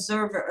big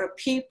observer of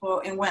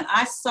people. And when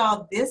I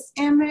saw this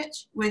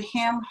image with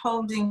him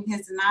holding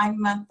his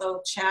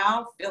 9-month-old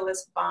child,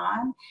 Phyllis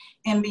Bond,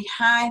 and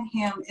behind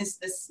him is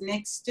the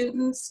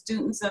SNCC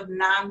Students of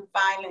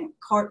Nonviolent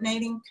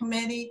Coordinating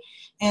Committee,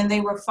 and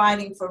they were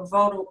fighting for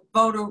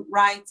voter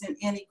rights and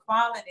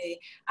inequality,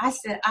 I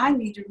said, I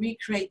need to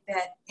recreate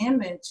that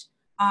image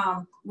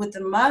with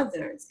the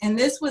mothers. And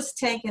this was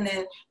taken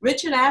in,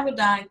 Richard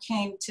Avedon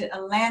came to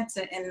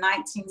Atlanta in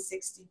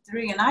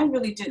 1963, and I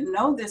really didn't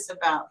know this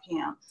about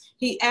him.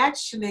 He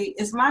actually,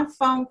 is my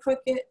phone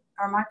crooked?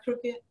 Am I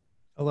crooked?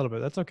 A little bit,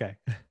 that's okay.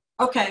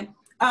 Okay,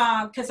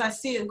 because I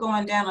see it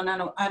going down,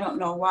 and I don't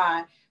know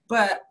why.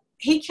 But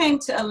he came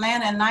to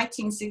Atlanta in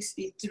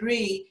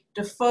 1963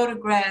 to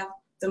photograph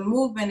the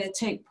movement and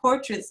take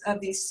portraits of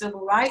these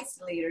civil rights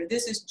leaders.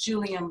 This is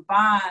Julian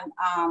Bond,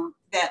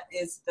 that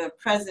is the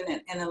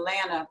president in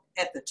Atlanta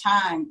at the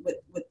time with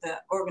the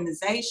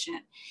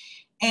organization.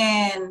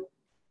 And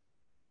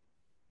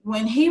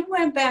when he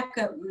went back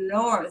up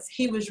north,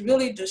 he was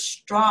really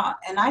distraught.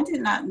 And I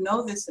did not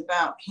know this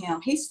about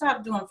him. He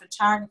stopped doing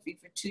photography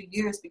for 2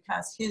 years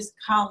because his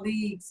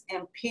colleagues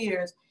and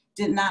peers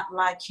did not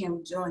like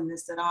him doing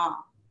this at all.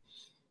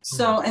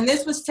 So, and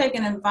this was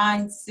taken in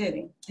Vine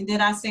City. And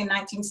did I say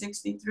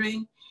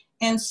 1963?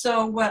 And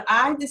so what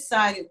I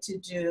decided to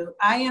do,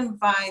 I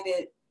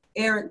invited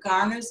Eric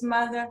Garner's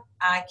mother,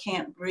 I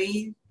Can't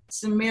Breathe,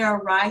 Tamir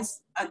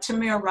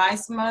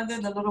Rice's mother,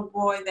 the little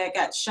boy that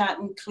got shot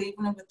in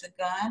Cleveland with the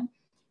gun,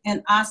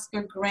 and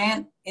Oscar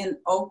Grant in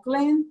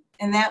Oakland.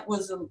 And that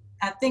was,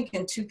 I think,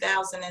 in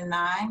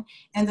 2009,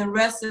 and the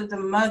rest of the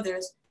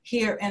mothers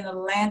here in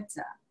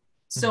Atlanta.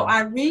 So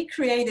I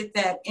recreated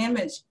that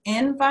image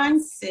in Vine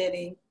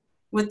City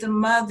with the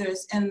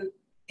mothers, and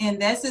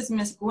this is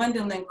Miss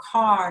Gwendolyn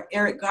Carr,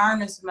 Eric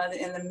Garner's mother,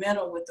 in the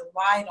middle with the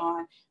white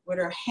on, with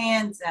her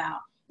hands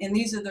out. And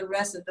these are the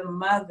rest of the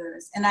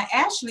mothers. And I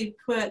actually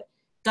put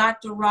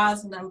Dr.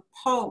 Rosalind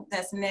Pope,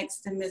 that's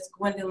next to Miss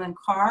Gwendolyn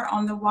Carr,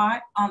 on the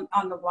white. On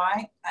the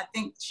white. I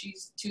think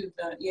she's she's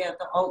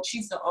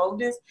the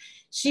oldest.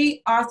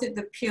 She authored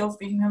the Appeal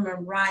for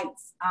Human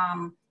Rights.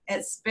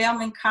 At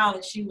Spelman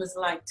College, she was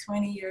like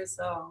 20 years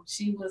old.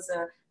 She was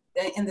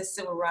in the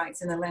civil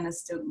rights and Atlanta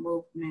student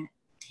movement.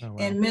 Oh, wow.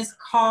 And Miss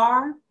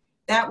Carr,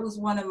 that was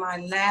one of my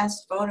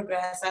last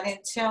photographs. I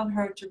didn't tell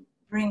her to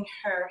bring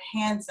her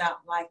hands out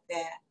like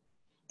that.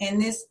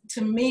 And this,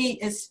 to me,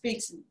 it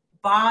speaks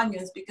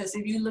volumes, because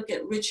if you look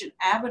at Richard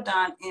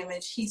Avedon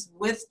image, he's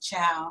with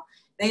child.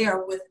 They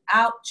are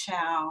without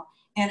child.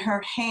 and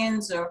her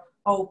hands are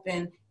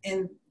open,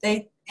 and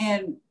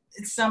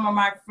some of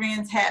my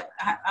friends had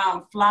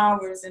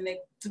flowers, and they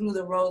threw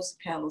the rose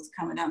petals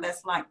coming down.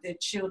 That's like their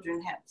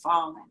children had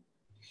fallen.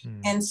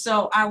 And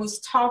so I was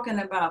talking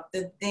about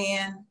the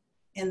then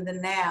and the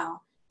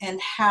now, and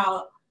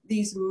how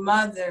these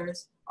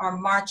mothers are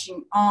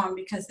marching on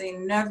because they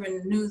never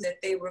knew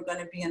that they were going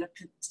to be in a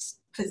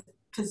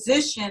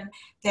position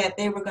that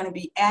they were going to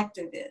be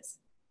activists.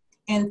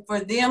 And for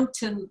them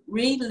to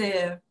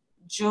relive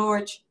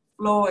George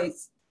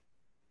Floyd's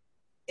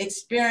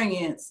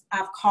experience,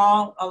 I've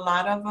called a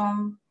lot of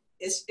them,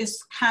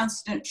 it's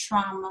constant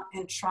trauma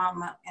and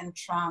trauma and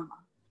trauma,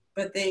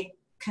 but they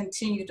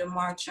continue to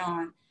march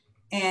on.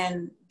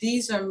 And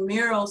these are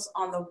murals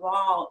on the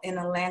wall in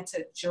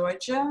Atlanta,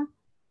 Georgia.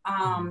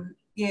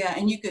 Yeah,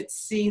 and you could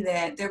see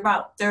that they're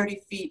about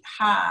 30 feet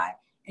high,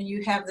 and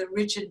you have the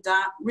Richard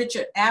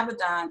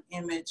Avedon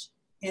image,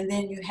 and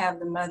then you have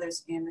the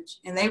mother's image.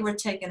 And they were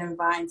taken in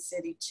Vine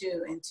City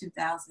too in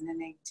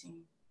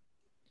 2018.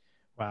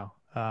 Wow.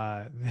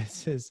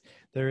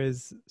 There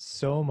is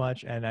so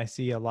much, and I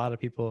see a lot of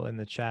people in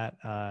the chat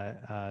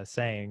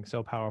saying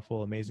so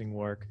powerful, amazing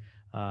work.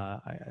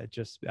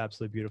 Just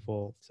absolutely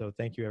beautiful. So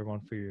thank you everyone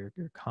for your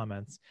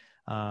comments.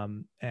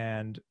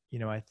 And, you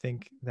know, I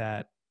think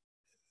that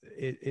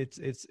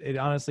it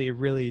honestly, it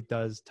really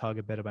does tug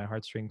a bit of my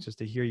heartstrings just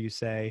to hear you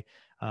say,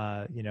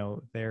 you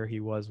know, there he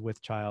was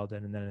with child,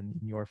 and then in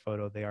your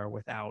photo, they are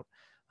without.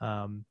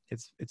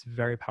 It's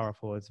very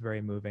powerful. It's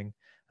very moving.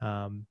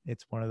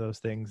 It's one of those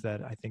things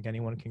that I think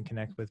anyone can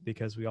connect with,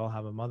 because we all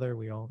have a mother,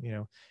 we all, you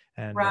know,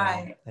 and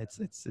right.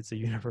 It's a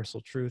universal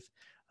truth.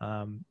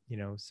 You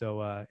know,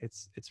 so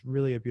it's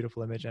really a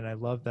beautiful image. And I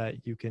love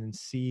that you can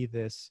see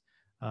this,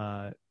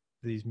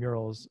 these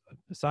murals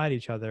beside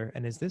each other.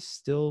 And is this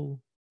still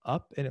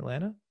up in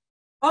Atlanta?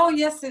 Oh,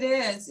 yes, it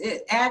is.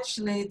 It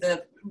actually,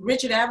 the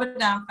Richard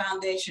Avedon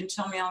Foundation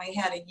told me I only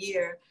had a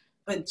year,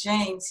 but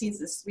James, he's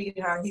a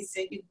sweetheart. He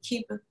said, you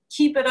keep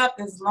it up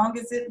as long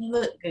as it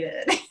look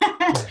good.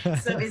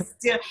 So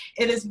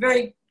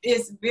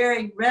it's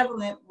very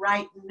relevant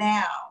right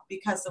now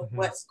because of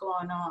what's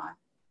going on.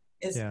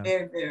 It's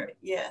very, very,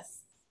 yes.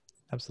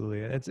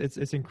 Absolutely.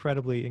 It's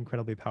incredibly,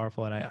 incredibly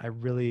powerful. And I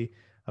really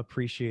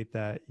appreciate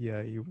that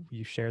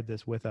you shared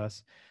this with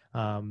us.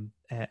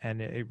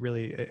 And it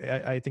really,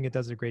 I think it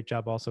does a great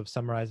job also of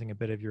summarizing a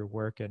bit of your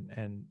work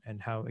and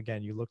how,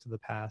 again, you look to the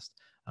past,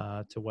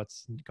 to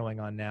what's going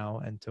on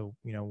now, and to,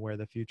 you know, where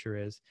the future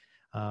is.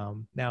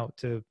 Now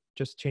to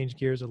just change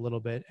gears a little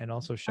bit and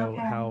also show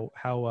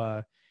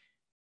how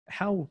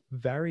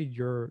varied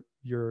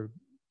your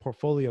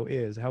portfolio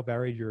is, how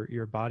varied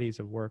your bodies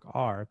of work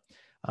are.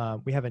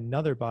 We have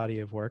another body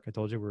of work. I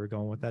told you we were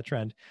going with that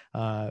trend,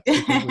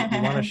 because we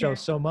want to show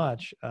so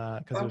much,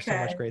 because there's so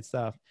much great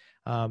stuff.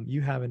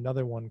 You have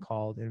another one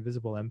called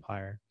Invisible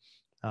Empire.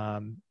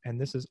 And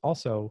this is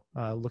also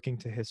looking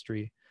to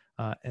history,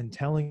 and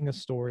telling a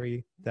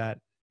story that,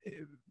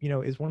 you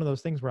know, is one of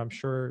those things where I'm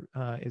sure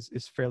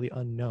is fairly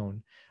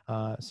unknown.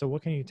 So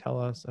what can you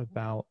tell us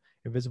about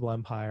Invisible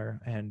Empire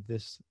and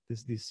these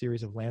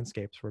series of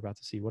landscapes we're about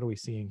to see? What are we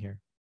seeing here?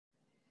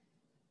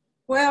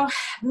 Well,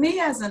 me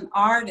as an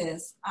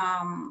artist,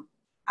 I'm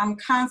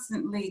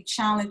constantly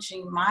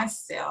challenging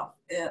myself,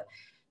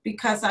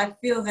 because I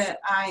feel that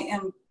I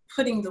am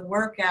putting the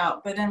work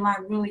out, but am I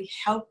really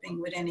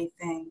helping with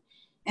anything?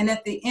 And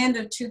at the end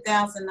of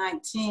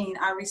 2019,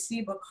 I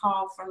received a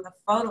call from the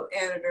photo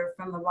editor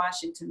from the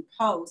Washington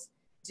Post.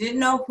 Didn't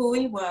know who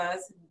he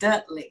was,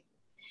 Dudley.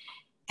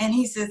 And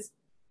he says,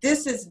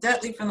 "This is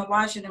Dudley from the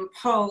Washington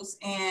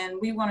Post, and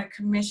we want to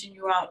commission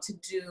you out to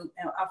do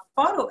a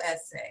photo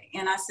essay."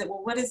 And I said,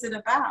 "Well, what is it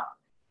about?"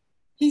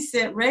 He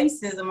said,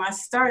 "Racism." I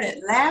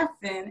started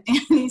laughing, and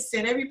he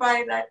said,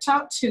 "Everybody that I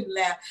talked to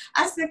laughed."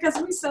 I said,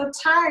 "Because we're so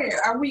tired.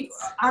 Are we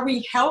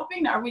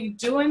helping? Are we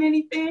doing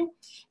anything?"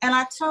 And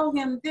I told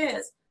him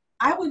this: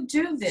 I would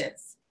do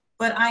this,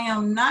 but I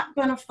am not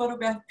going to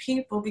photograph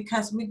people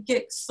because we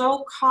get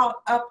so caught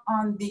up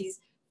on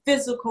these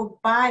physical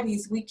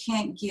bodies, we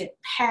can't get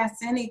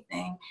past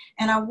anything.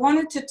 And I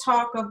wanted to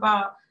talk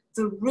about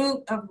the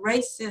root of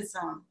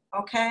racism,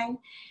 okay?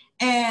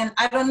 And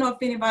I don't know if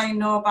anybody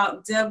know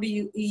about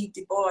W.E.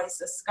 Du Bois,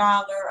 a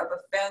scholar, a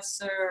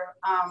professor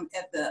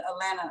at the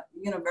Atlanta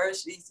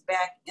universities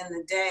back in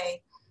the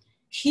day.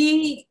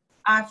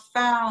 I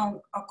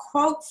found a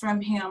quote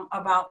from him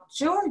about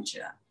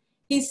Georgia.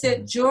 He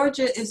said,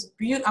 "Georgia is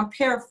beautiful," I'm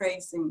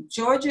paraphrasing,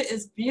 "Georgia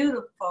is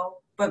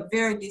beautiful, but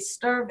very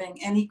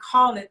disturbing." And he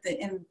called it the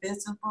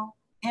Invisible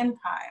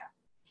Empire.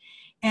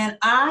 And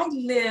I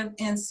live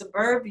in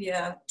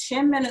suburbia,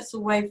 10 minutes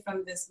away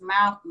from this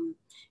mountain.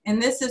 And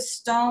this is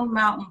Stone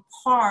Mountain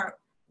Park,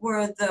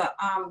 where the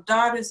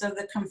Daughters of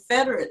the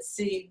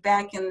Confederacy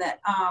back in the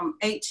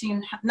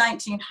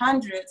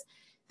 1900s,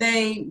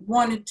 they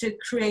wanted to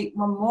create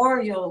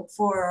memorial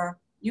for,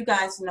 you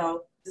guys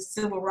know, the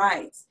civil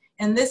rights.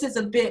 And this is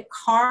a big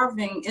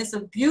carving. It's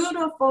a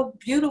beautiful,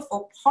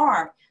 beautiful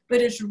park, but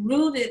it's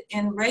rooted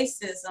in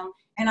racism.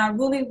 And I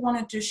really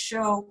wanted to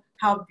show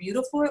how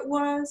beautiful it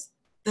was,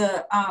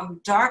 the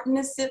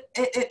darkness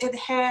it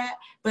had,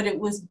 but it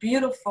was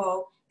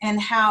beautiful, and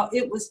how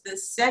it was the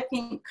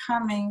second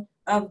coming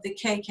of the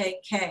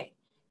KKK.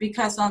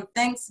 Because on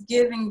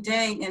Thanksgiving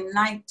Day in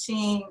I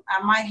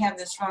might have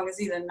this wrong, it's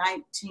either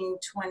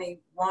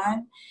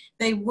 1921,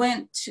 they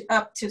went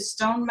up to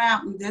Stone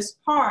Mountain, this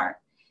part,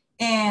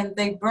 and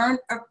they burned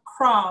a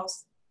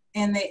cross,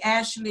 and they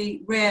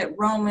actually read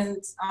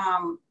Romans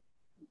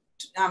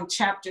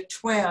chapter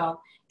 12,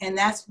 and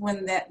that's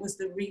when that was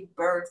the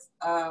rebirth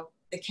of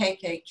the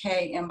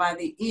KKK. And by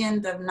the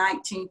end of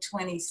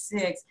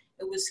 1926,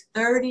 it was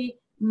 30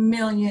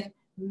 million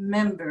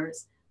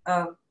members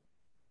of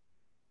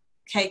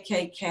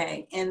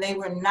KKK, and they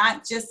were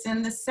not just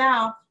in the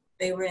South,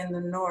 they were in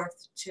the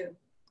North too,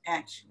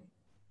 actually.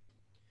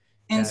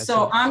 And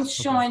so I'm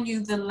showing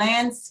you the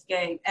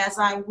landscape as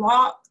I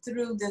walk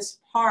through this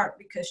park,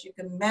 because you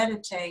can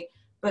meditate.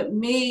 But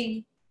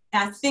me,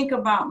 I think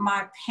about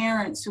my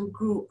parents who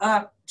grew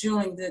up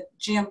during the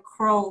Jim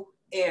Crow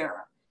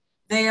era.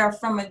 They are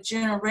from a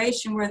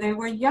generation where they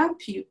were young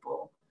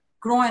people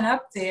growing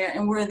up there,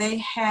 and where they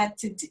had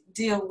to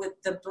deal with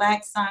the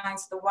black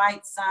signs, the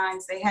white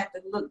signs. They had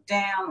to look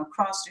down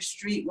across the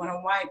street when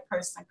a white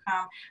person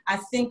comes. I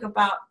think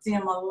about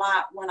them a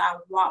lot when I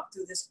walk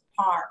through this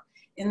park.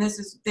 And this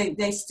is,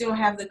 they still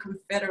have the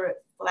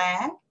Confederate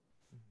flag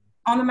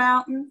on the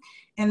mountain,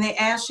 and they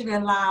actually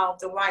allowed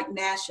the white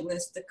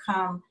nationalists to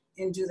come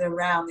and do their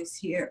rallies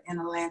here in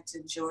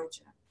Atlanta,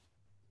 Georgia.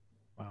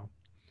 Wow.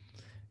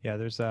 Yeah,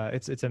 there's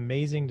it's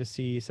amazing to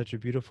see such a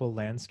beautiful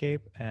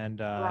landscape, and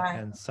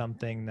and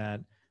something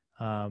that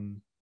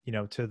you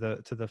know, to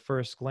the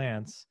first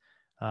glance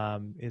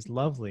is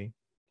lovely,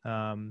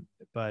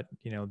 but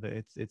you know,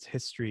 its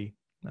history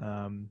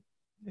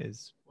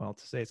is, well,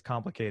 to say it's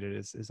complicated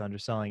is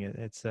underselling it.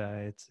 It's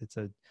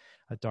a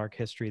dark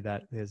history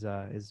that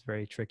is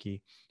very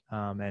tricky,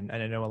 and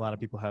I know a lot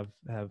of people have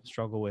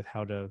struggled with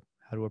how to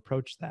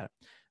approach that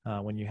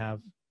when you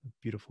have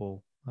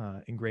beautiful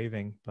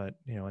engraving, but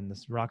you know, in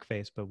this rock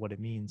face, but what it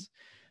means.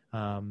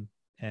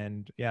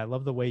 And yeah, I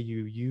love the way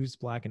you use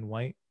black and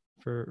white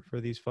for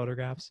these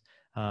photographs,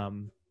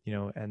 you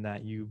know, and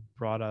that you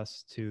brought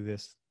us to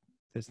this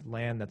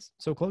land that's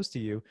so close to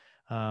you,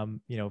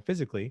 you know,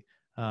 physically,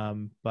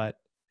 but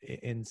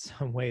in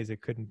some ways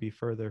it couldn't be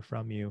further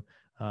from you,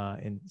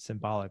 in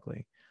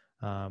symbolically,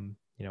 you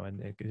know,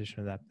 in addition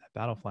to that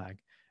battle flag.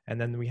 And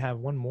then we have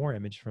one more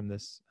image from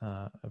this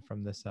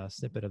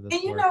snippet of this.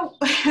 And you know,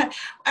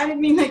 I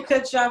didn't mean to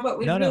cut you off. What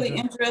was really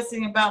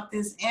interesting about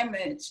this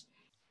image,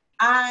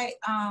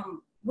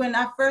 when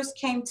I first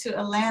came to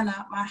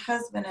Atlanta, my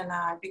husband and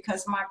I,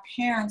 because my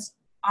parents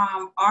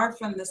are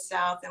from the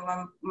South, and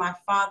when my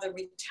father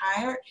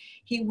retired,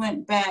 he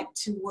went back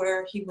to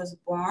where he was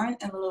born,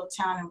 in a little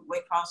town in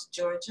Waycross,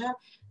 Georgia.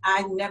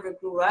 I never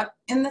grew up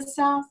in the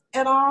South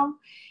at all.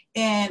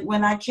 And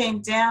when I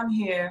came down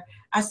here,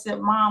 I said,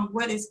 Mom,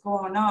 what is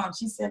going on?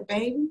 She said,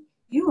 baby,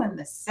 you in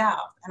the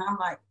South. And I'm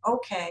like,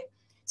 okay.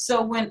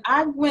 So when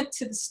I went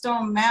to the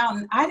Stone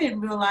Mountain, I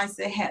didn't realize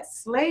they had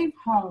slave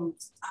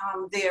homes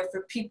there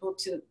for people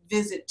to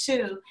visit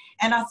too.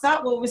 And I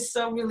thought what was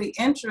so really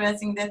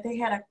interesting, that they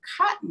had a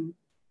cotton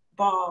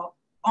ball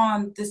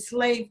on the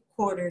slave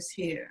quarters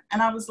here.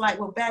 And I was like,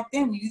 well, back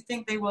then, you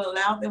think they would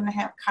allow them to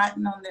have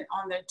cotton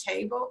on their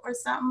table or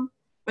something?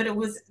 But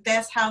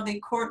that's how they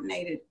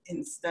coordinated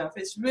and stuff.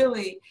 It's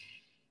really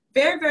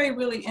very, very,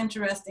 really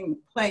interesting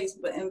place,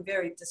 but and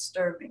very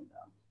disturbing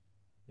though.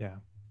 Yeah,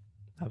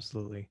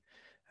 absolutely.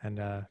 And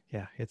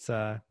yeah, it's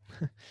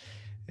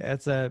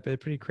it's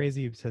pretty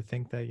crazy to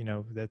think that, you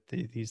know, that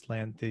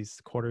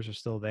these quarters are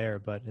still there,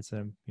 but it's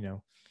you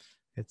know,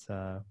 it's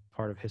a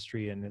part of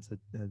history, and it's a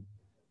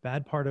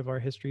bad part of our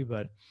history,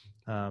 but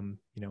you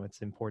know,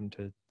 it's important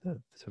to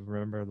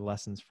remember the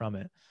lessons from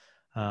it.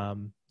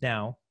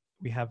 Now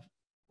we have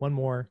one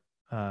more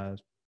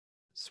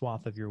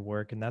swath of your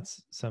work, and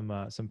that's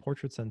some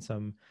portraits and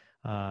some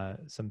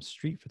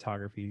street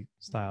photography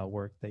style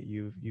work that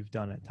you've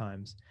done at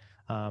times.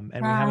 And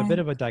we have a bit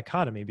of a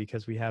dichotomy,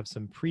 because we have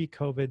some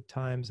pre-COVID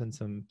times and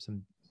some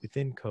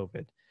within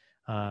COVID.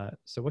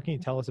 So what can you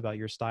tell us about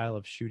your style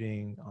of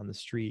shooting on the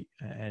street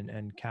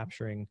and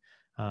capturing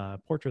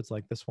portraits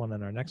like this one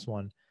and our next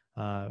one,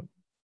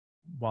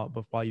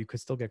 while you could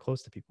still get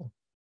close to people?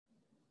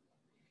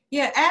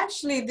 Yeah,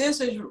 actually,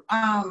 this is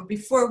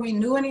before we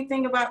knew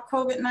anything about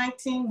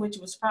COVID-19, which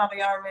was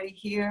probably already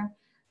here.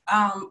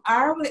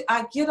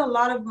 I get a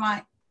lot of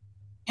my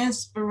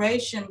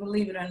inspiration,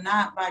 believe it or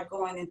not, by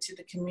going into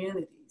the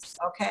communities,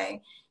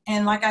 okay?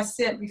 And like I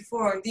said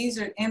before, these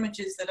are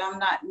images that I'm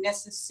not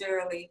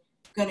necessarily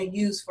going to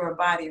use for a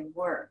body of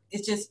work.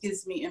 It just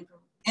gives me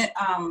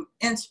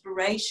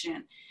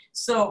inspiration.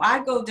 So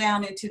I go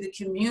down into the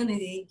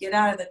community, get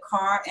out of the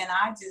car, and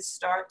I just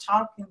start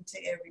talking to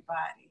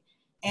everybody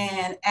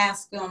and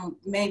ask them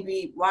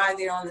maybe why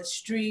they're on the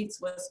streets,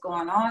 what's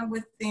going on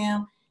with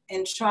them,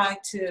 and try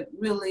to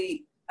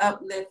really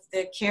uplift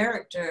their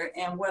character.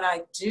 And what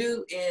I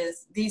do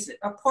is, these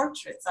are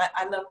portraits.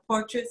 I love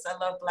portraits. I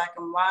love black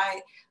and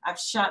white. I've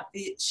shot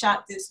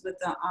this with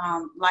the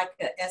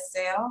Leica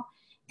SL,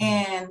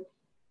 and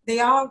they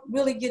all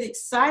really get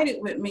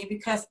excited with me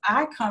because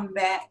I come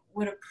back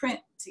with a print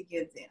to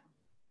give them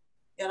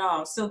at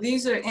all. So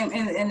these are,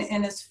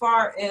 and as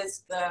far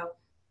as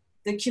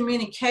the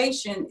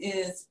communication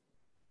is,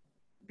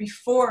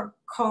 before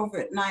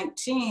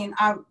COVID-19,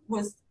 I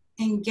was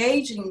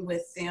engaging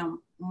with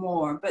them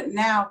more, but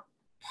now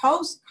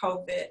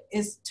post-COVID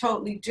is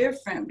totally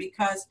different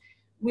because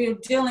we're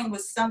dealing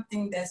with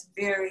something that's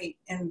very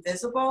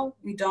invisible.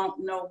 We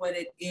don't know what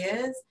it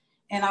is.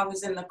 And I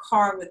was in the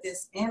car with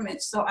this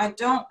image. So I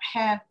don't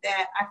have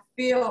that. I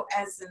feel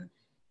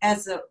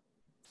as a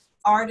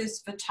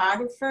artist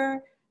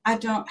photographer, I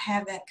don't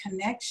have that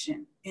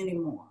connection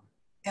anymore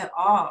at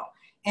all.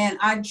 And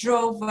I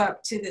drove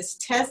up to this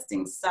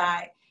testing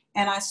site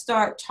and I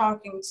start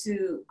talking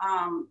to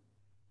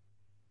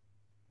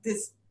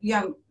this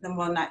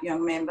not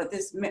young man, but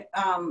this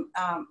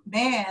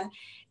man,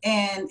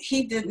 and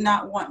he did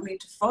not want me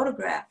to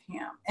photograph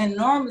him. And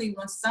normally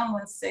when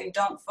someone say,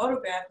 don't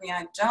photograph me,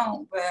 I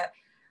don't, but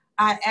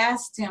I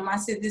asked him, I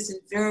said, this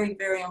is very,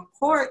 very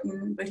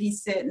important, but he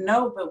said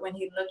no, but when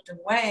he looked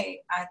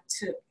away, I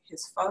took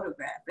his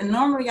photograph. And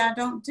normally I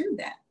don't do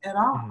that at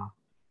all.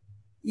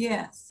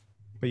 Yes.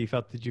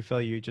 But did you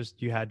feel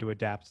you had to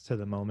adapt to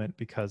the moment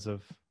because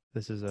of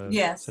this is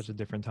such a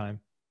different time?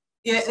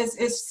 Yeah,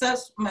 it's such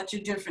much a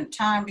different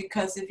time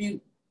because if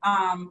you,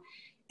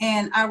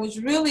 and I was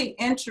really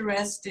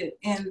interested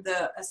in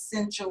the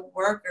essential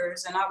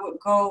workers, and I would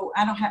go,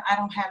 I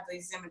don't have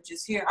these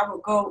images here. I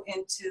would go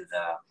into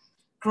the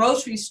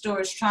grocery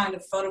stores trying to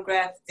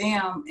photograph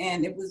them,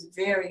 and it was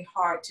very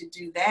hard to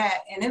do that.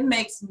 And it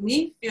makes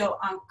me feel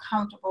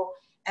uncomfortable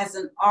as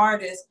an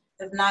artist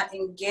of not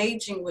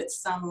engaging with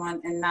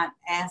someone and not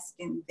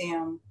asking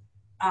them,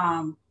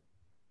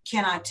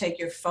 can I take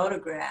your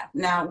photograph?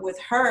 Now with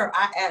her,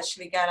 I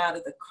actually got out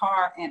of the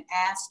car and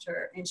asked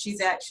her, and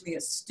she's actually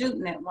a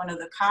student at one of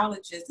the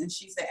colleges, and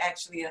she's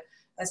actually a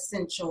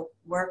essential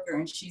worker.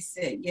 And she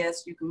said,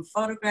 yes, you can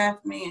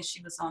photograph me. And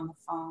she was on the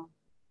phone.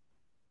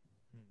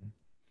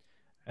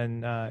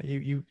 And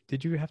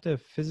did you have to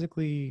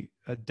physically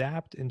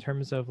adapt in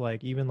terms of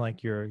even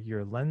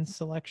your lens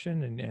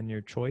selection and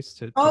your choice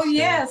to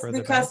yes,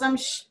 because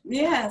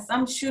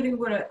I'm shooting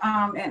with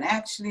an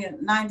actually a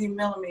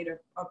 90mm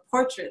a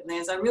portrait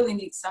lens. I really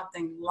need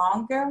something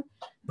longer,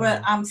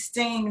 but I'm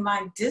staying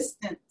my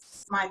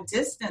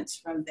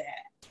distance from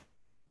that.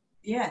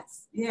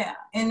 Yes, yeah,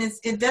 and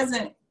it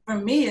doesn't, for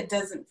me, it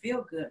doesn't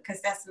feel good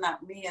because that's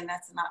not me and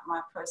that's not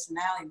my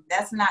personality.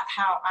 That's not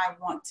how I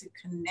want to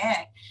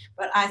connect.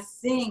 But I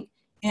think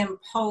in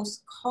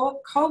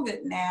post-COVID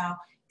now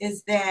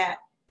is that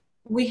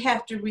we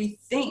have to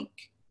rethink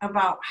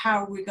about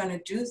how we're going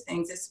to do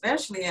things,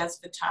 especially as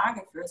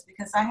photographers,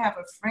 because I have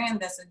a friend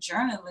that's a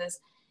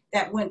journalist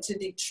that went to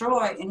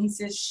Detroit, and he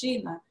said,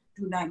 Sheila,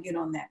 do not get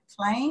on that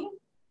plane.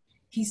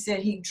 He said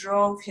he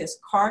drove his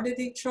car to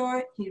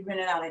Detroit. He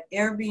rented out an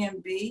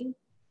Airbnb.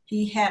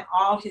 He had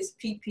all his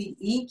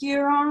PPE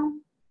gear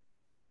on,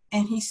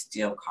 and he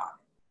still caught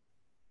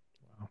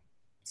it. Wow.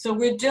 So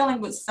we're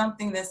dealing with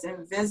something that's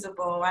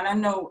invisible. And I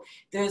know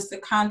there's the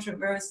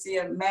controversy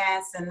of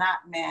masks and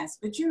not masks,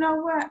 but you know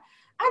what?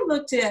 I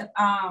looked at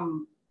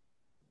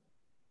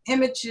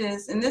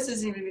images, and this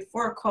is even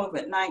before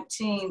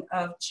COVID-19,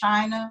 of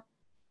China.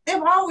 They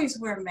always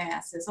wear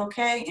masks,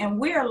 okay? And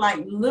we're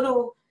like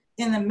little,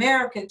 in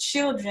America,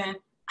 children,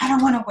 I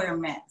don't want to wear a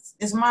mask.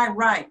 It's my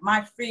right,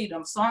 my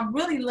freedom. So I'm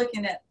really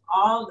looking at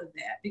all of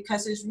that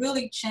because it's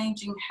really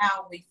changing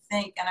how we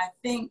think. And I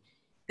think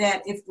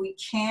that if we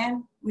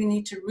can, we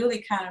need to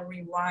really kind of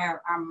rewire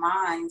our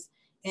minds.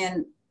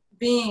 And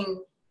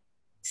being,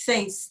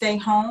 stay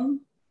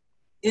home,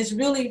 is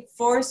really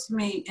forced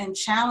me and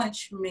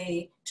challenged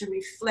me to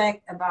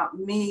reflect about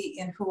me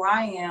and who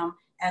I am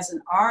as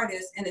an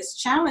artist. And it's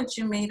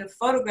challenging me to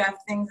photograph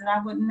things that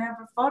I would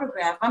never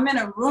photograph. I'm in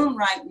a room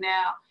right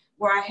now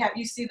where I have,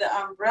 you see the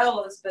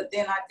umbrellas, but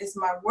then it's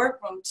my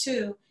workroom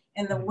too.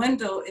 And the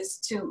window is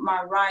to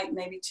my right,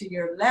 maybe to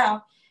your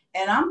left.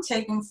 And I'm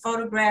taking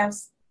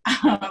photographs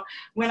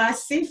when I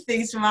see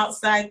things from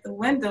outside the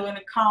window and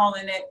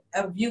calling it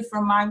a view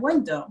from my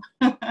window.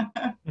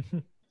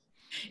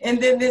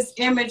 And then this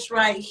image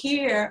right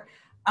here,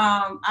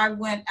 I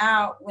went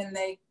out when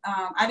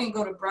I didn't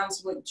go to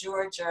Brunswick,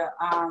 Georgia.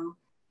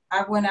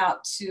 I went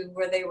out to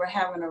where they were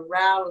having a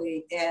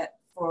rally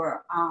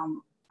for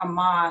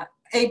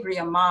Avery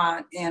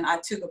Ahmad, and I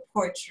took a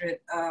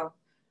portrait of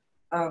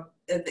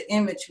the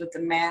image with the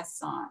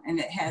mask on, and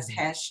it has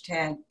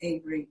hashtag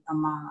Avery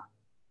Ahmad.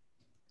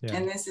 Yeah.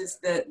 And this is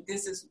the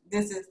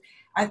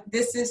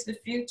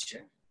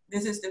future.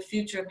 This is the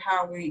future of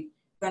how we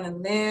going to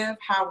live,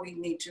 how we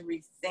need to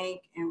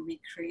rethink and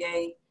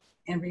recreate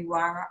and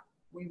rewire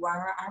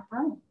our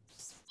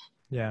brains.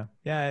 Yeah,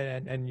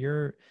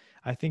 and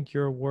I think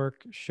your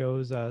work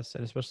shows us,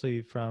 and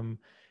especially from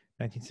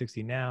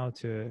 1960 Now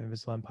to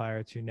Invisible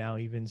Empire to now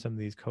even some of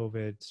these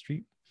COVID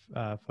street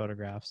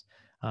photographs,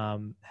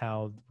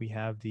 how we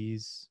have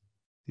these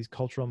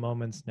cultural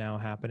moments now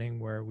happening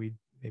where we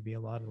maybe a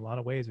lot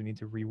of ways we need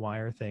to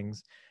rewire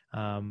things,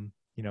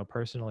 you know,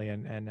 personally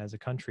and as a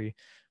country.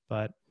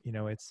 But you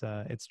know, it's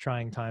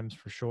trying times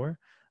for sure.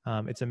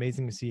 It's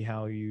amazing to see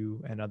how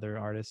you and other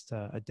artists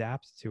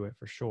adapt to it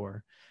for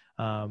sure.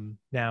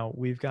 Now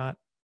we've got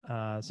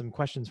some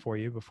questions for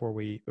you before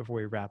we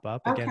wrap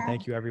up. Again, Okay.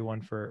 thank you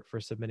everyone for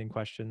submitting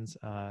questions.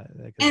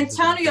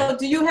 Antonio,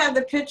 do you have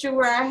the picture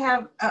where I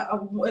have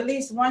at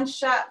least one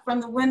shot from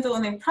the window,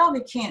 and they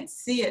probably can't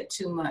see it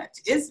too much?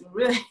 It's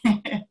really.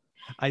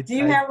 Do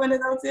you have one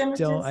of those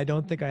images? I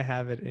don't think I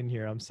have it in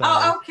here. I'm sorry.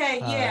 Oh, okay,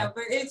 yeah,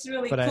 but it's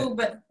really cool.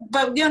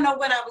 But you know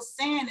what I was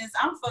saying is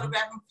I'm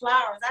photographing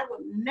flowers. I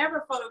would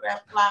never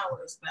photograph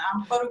flowers, but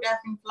I'm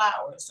photographing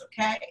flowers,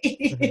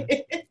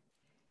 okay?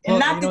 And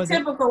well, not the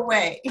typical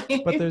way.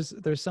 But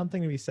there's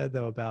something to be said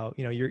though about,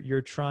 you know,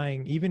 you're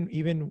trying, even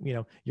you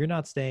know, you're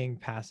not staying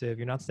passive.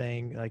 You're not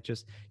staying like you're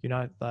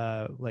not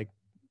like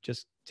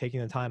just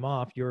taking the time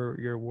off.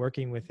 You're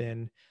working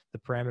within the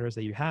parameters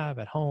that you have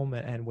at home,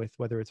 and with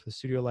whether it's with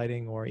studio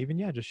lighting or even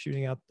just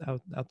shooting out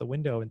the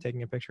window and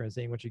taking a picture and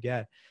seeing what you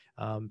get,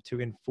 to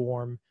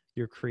inform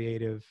your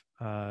creative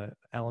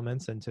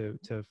elements and to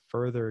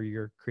further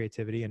your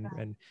creativity.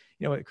 And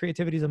you know,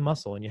 creativity is a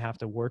muscle and you have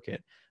to work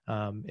it.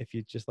 If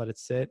you just let it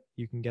sit,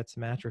 you can get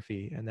some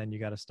atrophy and then you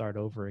got to start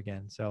over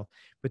again. So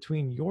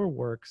between your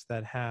works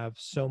that have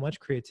so much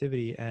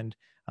creativity and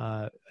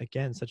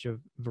again, such a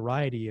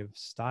variety of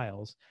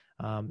styles,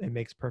 it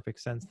makes perfect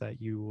sense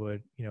that you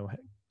would, you know,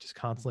 just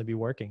constantly be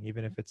working,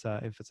 even if it's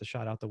a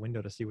shot out the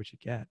window to see what you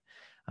get.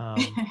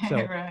 So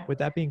right. With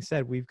that being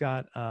said, we've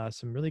got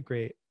some really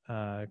great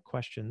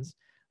questions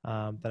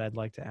that I'd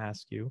like to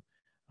ask you.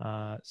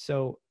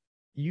 So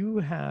you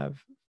have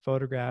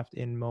photographed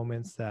in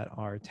moments that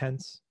are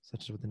tense,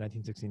 such as with the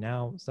 1960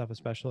 Now stuff,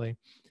 especially.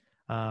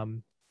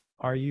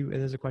 Are you, and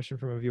there's a question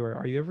from a viewer,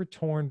 are you ever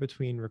torn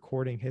between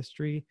recording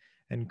history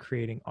and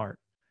creating art?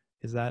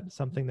 Is that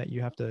something that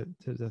you have to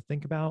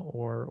think about,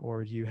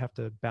 or do you have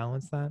to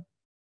balance that?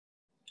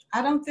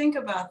 I don't think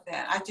about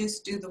that. I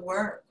just do the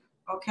work.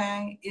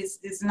 Okay.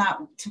 It's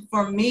not,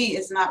 for me,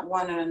 it's not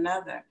one or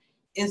another.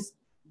 It's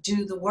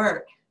do the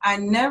work. I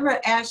never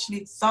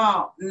actually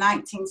thought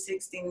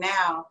 1960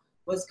 Now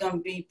was going to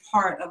be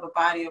part of a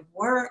body of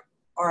work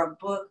or a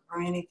book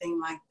or anything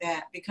like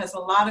that, because a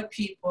lot of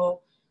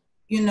people,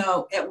 you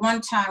know, at one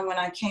time when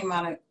I came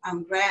out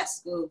of grad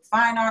school,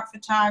 fine art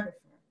photographer,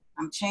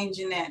 I'm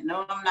changing that.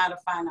 No, I'm not a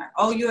fine art.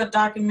 Oh, you're a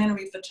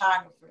documentary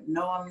photographer.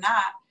 No, I'm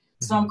not.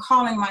 So I'm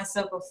calling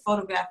myself a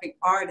photographic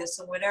artist,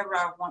 so whatever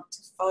I want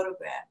to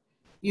photograph,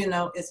 you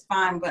know, it's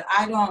fine. But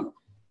I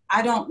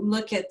don't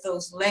look at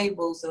those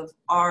labels of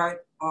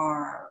art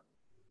or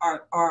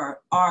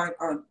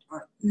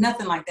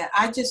nothing like that.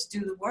 I just do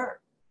the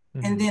work,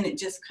 and then it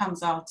just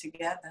comes all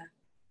together.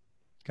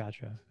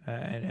 Gotcha.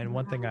 And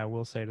one thing I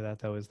will say to that,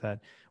 though, is that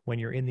when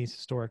you're in these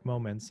historic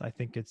moments, I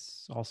think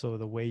it's also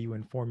the way you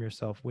inform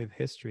yourself with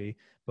history,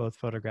 both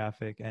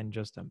photographic and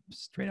just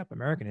straight up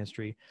American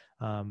history,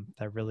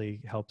 that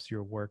really helps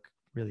your work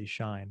really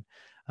shine.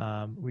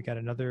 We got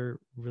another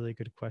really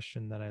good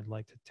question that I'd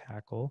like to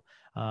tackle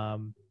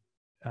from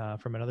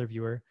another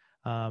viewer.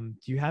 Do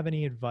you have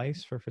any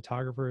advice for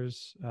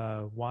photographers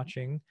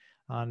watching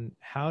on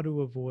how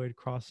to avoid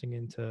crossing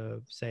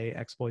into, say,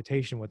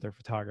 exploitation with their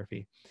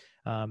photography?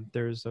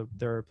 There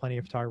are plenty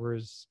of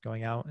photographers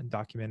going out and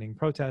documenting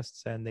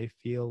protests, and they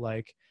feel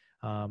like,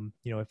 you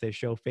know, if they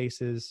show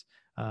faces,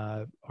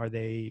 are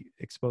they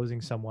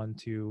exposing someone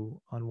to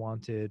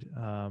unwanted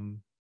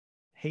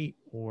hate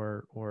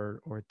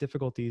or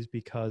difficulties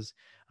because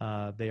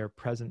they are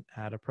present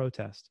at a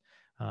protest?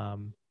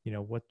 You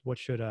know, what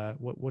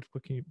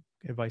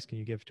advice can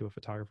you give to a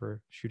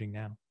photographer shooting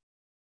now?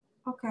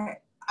 Okay,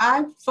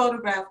 I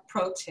photographed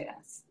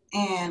protests,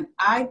 and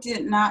I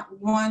did not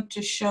want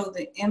to show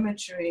the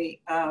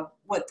imagery of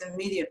what the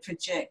media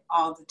project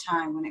all the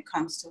time when it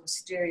comes to a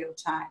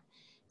stereotype.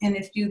 And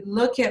if you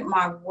look at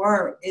my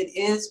work, it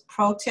is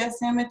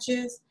protest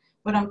images,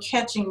 but I'm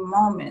catching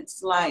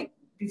moments like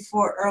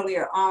before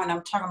earlier on,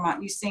 I'm talking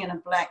about you seeing a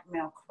Black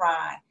male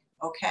cry,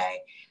 okay?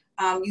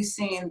 You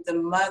seeing the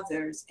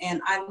mothers,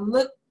 and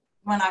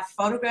when I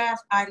photograph,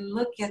 I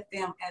look at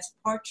them as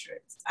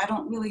portraits. I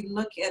don't really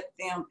look at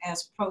them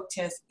as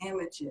protest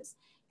images.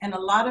 And a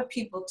lot of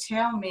people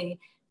tell me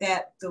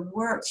that the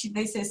work,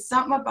 they say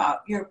something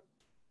about your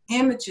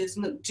images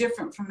look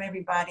different from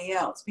everybody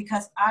else,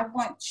 because I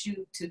want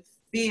you to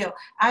feel,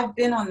 I've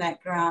been on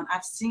that ground.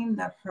 I've seen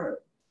the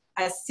hurt.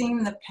 I've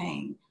seen the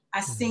pain.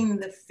 I've seen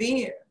the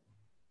fear.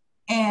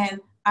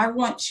 And I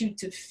want you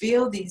to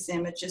feel these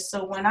images.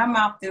 So when I'm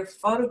out there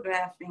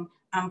photographing,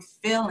 I'm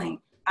feeling.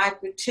 I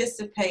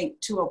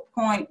participate to a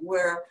point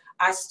where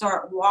I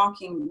start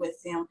walking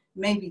with them,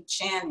 maybe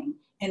chanting,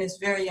 and it's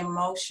very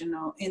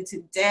emotional. And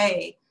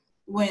today,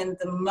 when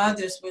the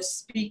mothers were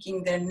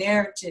speaking their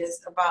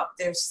narratives about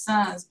their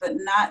sons, but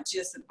not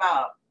just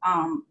about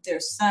their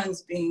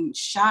sons being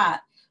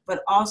shot,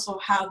 but also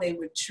how they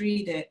were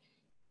treated,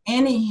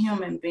 any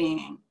human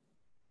being.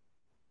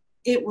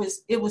 It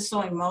was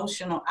so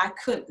emotional. I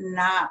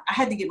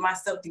had to get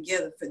myself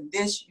together for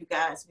this, you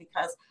guys,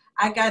 because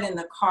I got in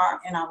the car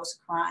and I was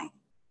crying.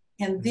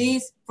 And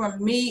these, for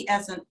me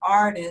as an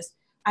artist,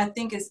 I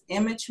think as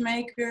image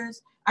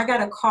makers, I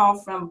got a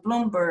call from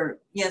Bloomberg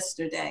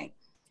yesterday,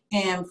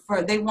 and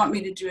they want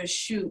me to do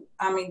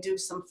do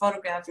some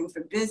photographing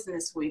for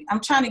Business Week. I'm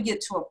trying to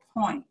get to a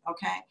point,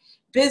 okay?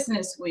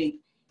 Business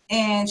Week.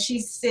 And she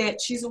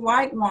said, she's a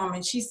white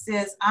woman. She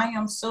says, I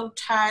am so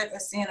tired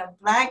of seeing a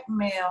Black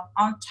male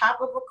on top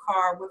of a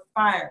car with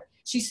fire.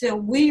 She said,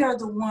 we are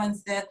the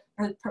ones that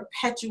are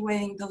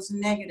perpetuating those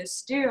negative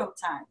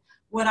stereotypes.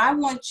 What I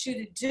want you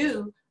to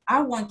do,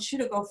 I want you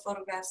to go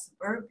photograph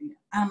suburbia.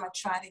 I'm going to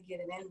try to get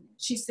it in there.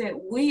 She said,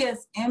 we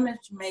as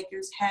image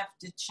makers have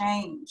to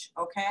change,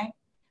 okay?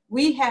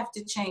 We have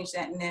to change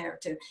that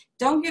narrative.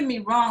 Don't get me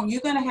wrong,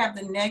 you're going to have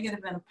the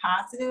negative and the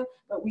positive,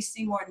 but we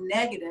see more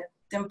negative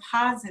than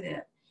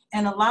positive.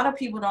 And a lot of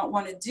people don't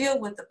want to deal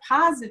with the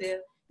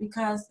positive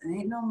because there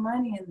ain't no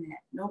money in that.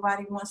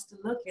 Nobody wants to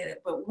look at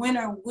it. But when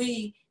are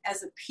we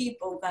as a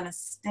people going to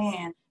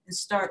stand and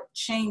start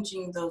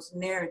changing those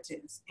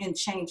narratives and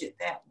change it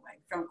that way,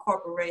 from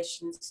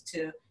corporations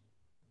to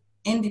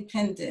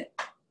independent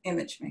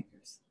image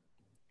makers?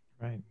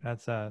 Right.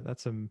 That's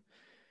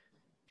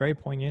very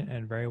poignant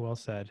and very well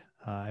said.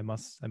 I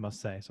must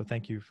say. So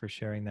thank you for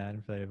sharing that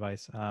and for that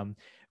advice.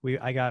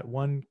 I got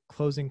one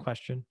closing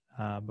question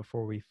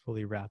before we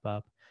fully wrap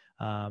up.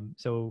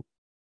 So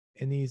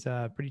in these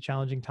pretty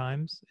challenging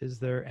times, is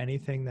there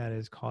anything that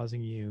is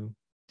causing you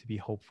to be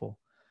hopeful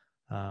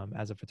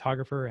as a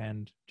photographer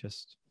and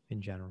just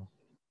in general?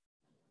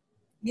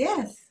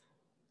 Yes,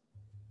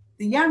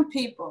 the young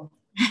people.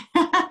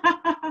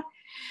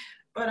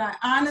 But I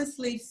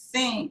honestly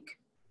think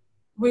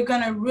we're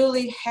going to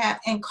really have,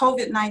 and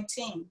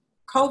COVID-19,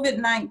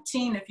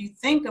 if you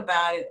think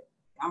about it,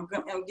 I'm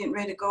getting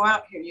ready to go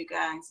out here, you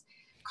guys.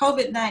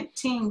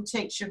 COVID-19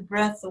 takes your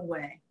breath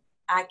away.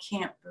 I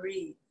can't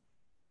breathe.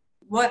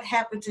 What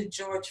happened to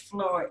George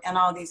Floyd and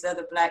all these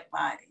other Black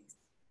bodies?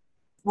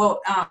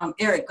 Well,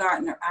 Eric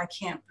Gardner, I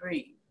can't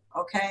breathe,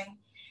 okay?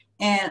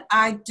 And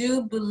I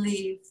do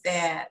believe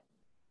that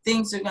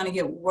things are going to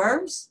get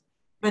worse,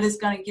 but it's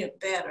going to get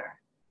better.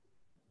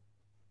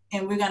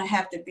 And we're going to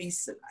have to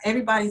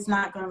everybody's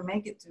not going to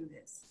make it through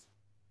this.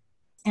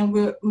 And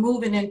we're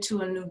moving into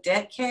a new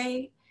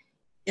decade.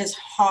 It's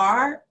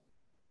hard,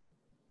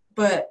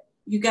 but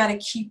you got to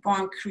keep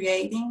on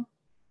creating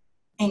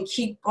and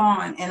keep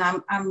on. And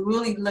I'm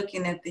really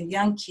looking at the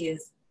young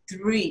kids,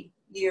 3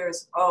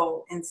 years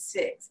old and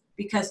 6,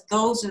 because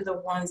those are the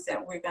ones that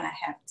we're going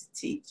to have to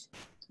teach.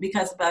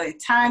 Because by the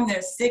time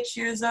they're 6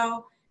 years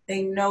old,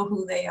 they know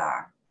who they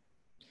are.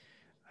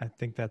 I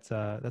think that's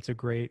a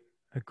great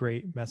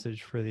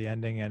message for the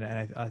ending. And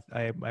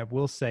I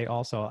will say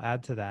also, I'll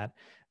add to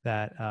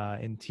that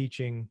in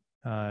teaching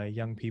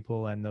young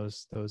people and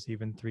those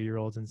even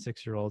 3-year-olds and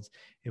 6-year-olds,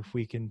 if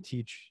we can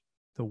teach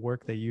the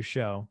work that you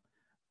show,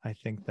 I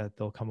think that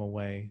they'll come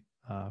away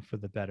for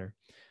the better.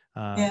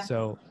 Yeah.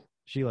 So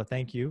Sheila,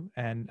 thank you.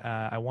 And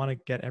I want to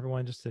get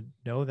everyone just to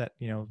know that,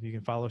 you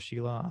can follow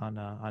Sheila on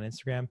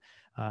Instagram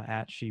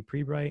at She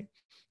Pree Bright.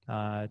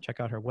 Check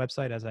out her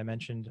website. As I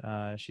mentioned,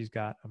 she's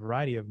got a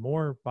variety of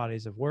more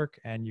bodies of work,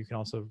 and you can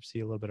also see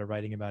a little bit of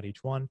writing about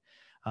each one.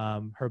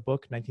 Her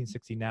book,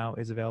 1960 Now,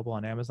 is available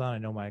on Amazon. I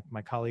know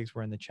my colleagues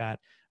were in the chat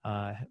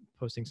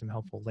posting some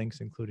helpful links,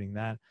 including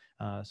that.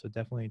 So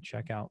definitely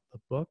check out the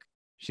book.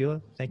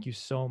 Sheila, thank you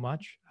so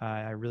much.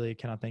 I really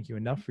cannot thank you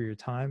enough for your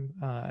time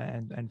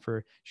and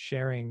for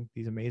sharing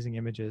these amazing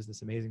images,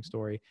 this amazing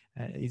story,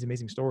 these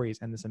amazing stories,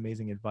 and this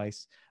amazing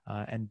advice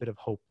and bit of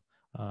hope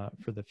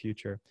for the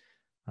future.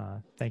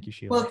 Thank you,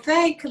 Sheila. Well,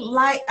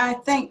 I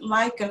thank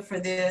Leica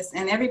for this,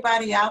 and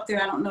everybody out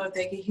there. I don't know if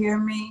they can hear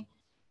me.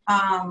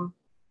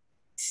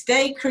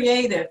 Stay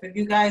creative. If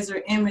you guys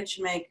are image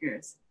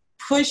makers,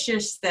 push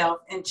yourself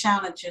and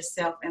challenge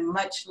yourself, and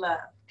much love.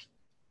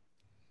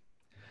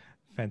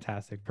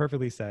 Fantastic.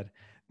 Perfectly said.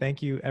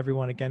 Thank you,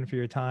 everyone, again for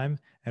your time,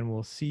 and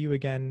we'll see you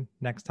again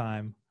next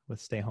time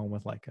with Stay Home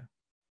with Leica.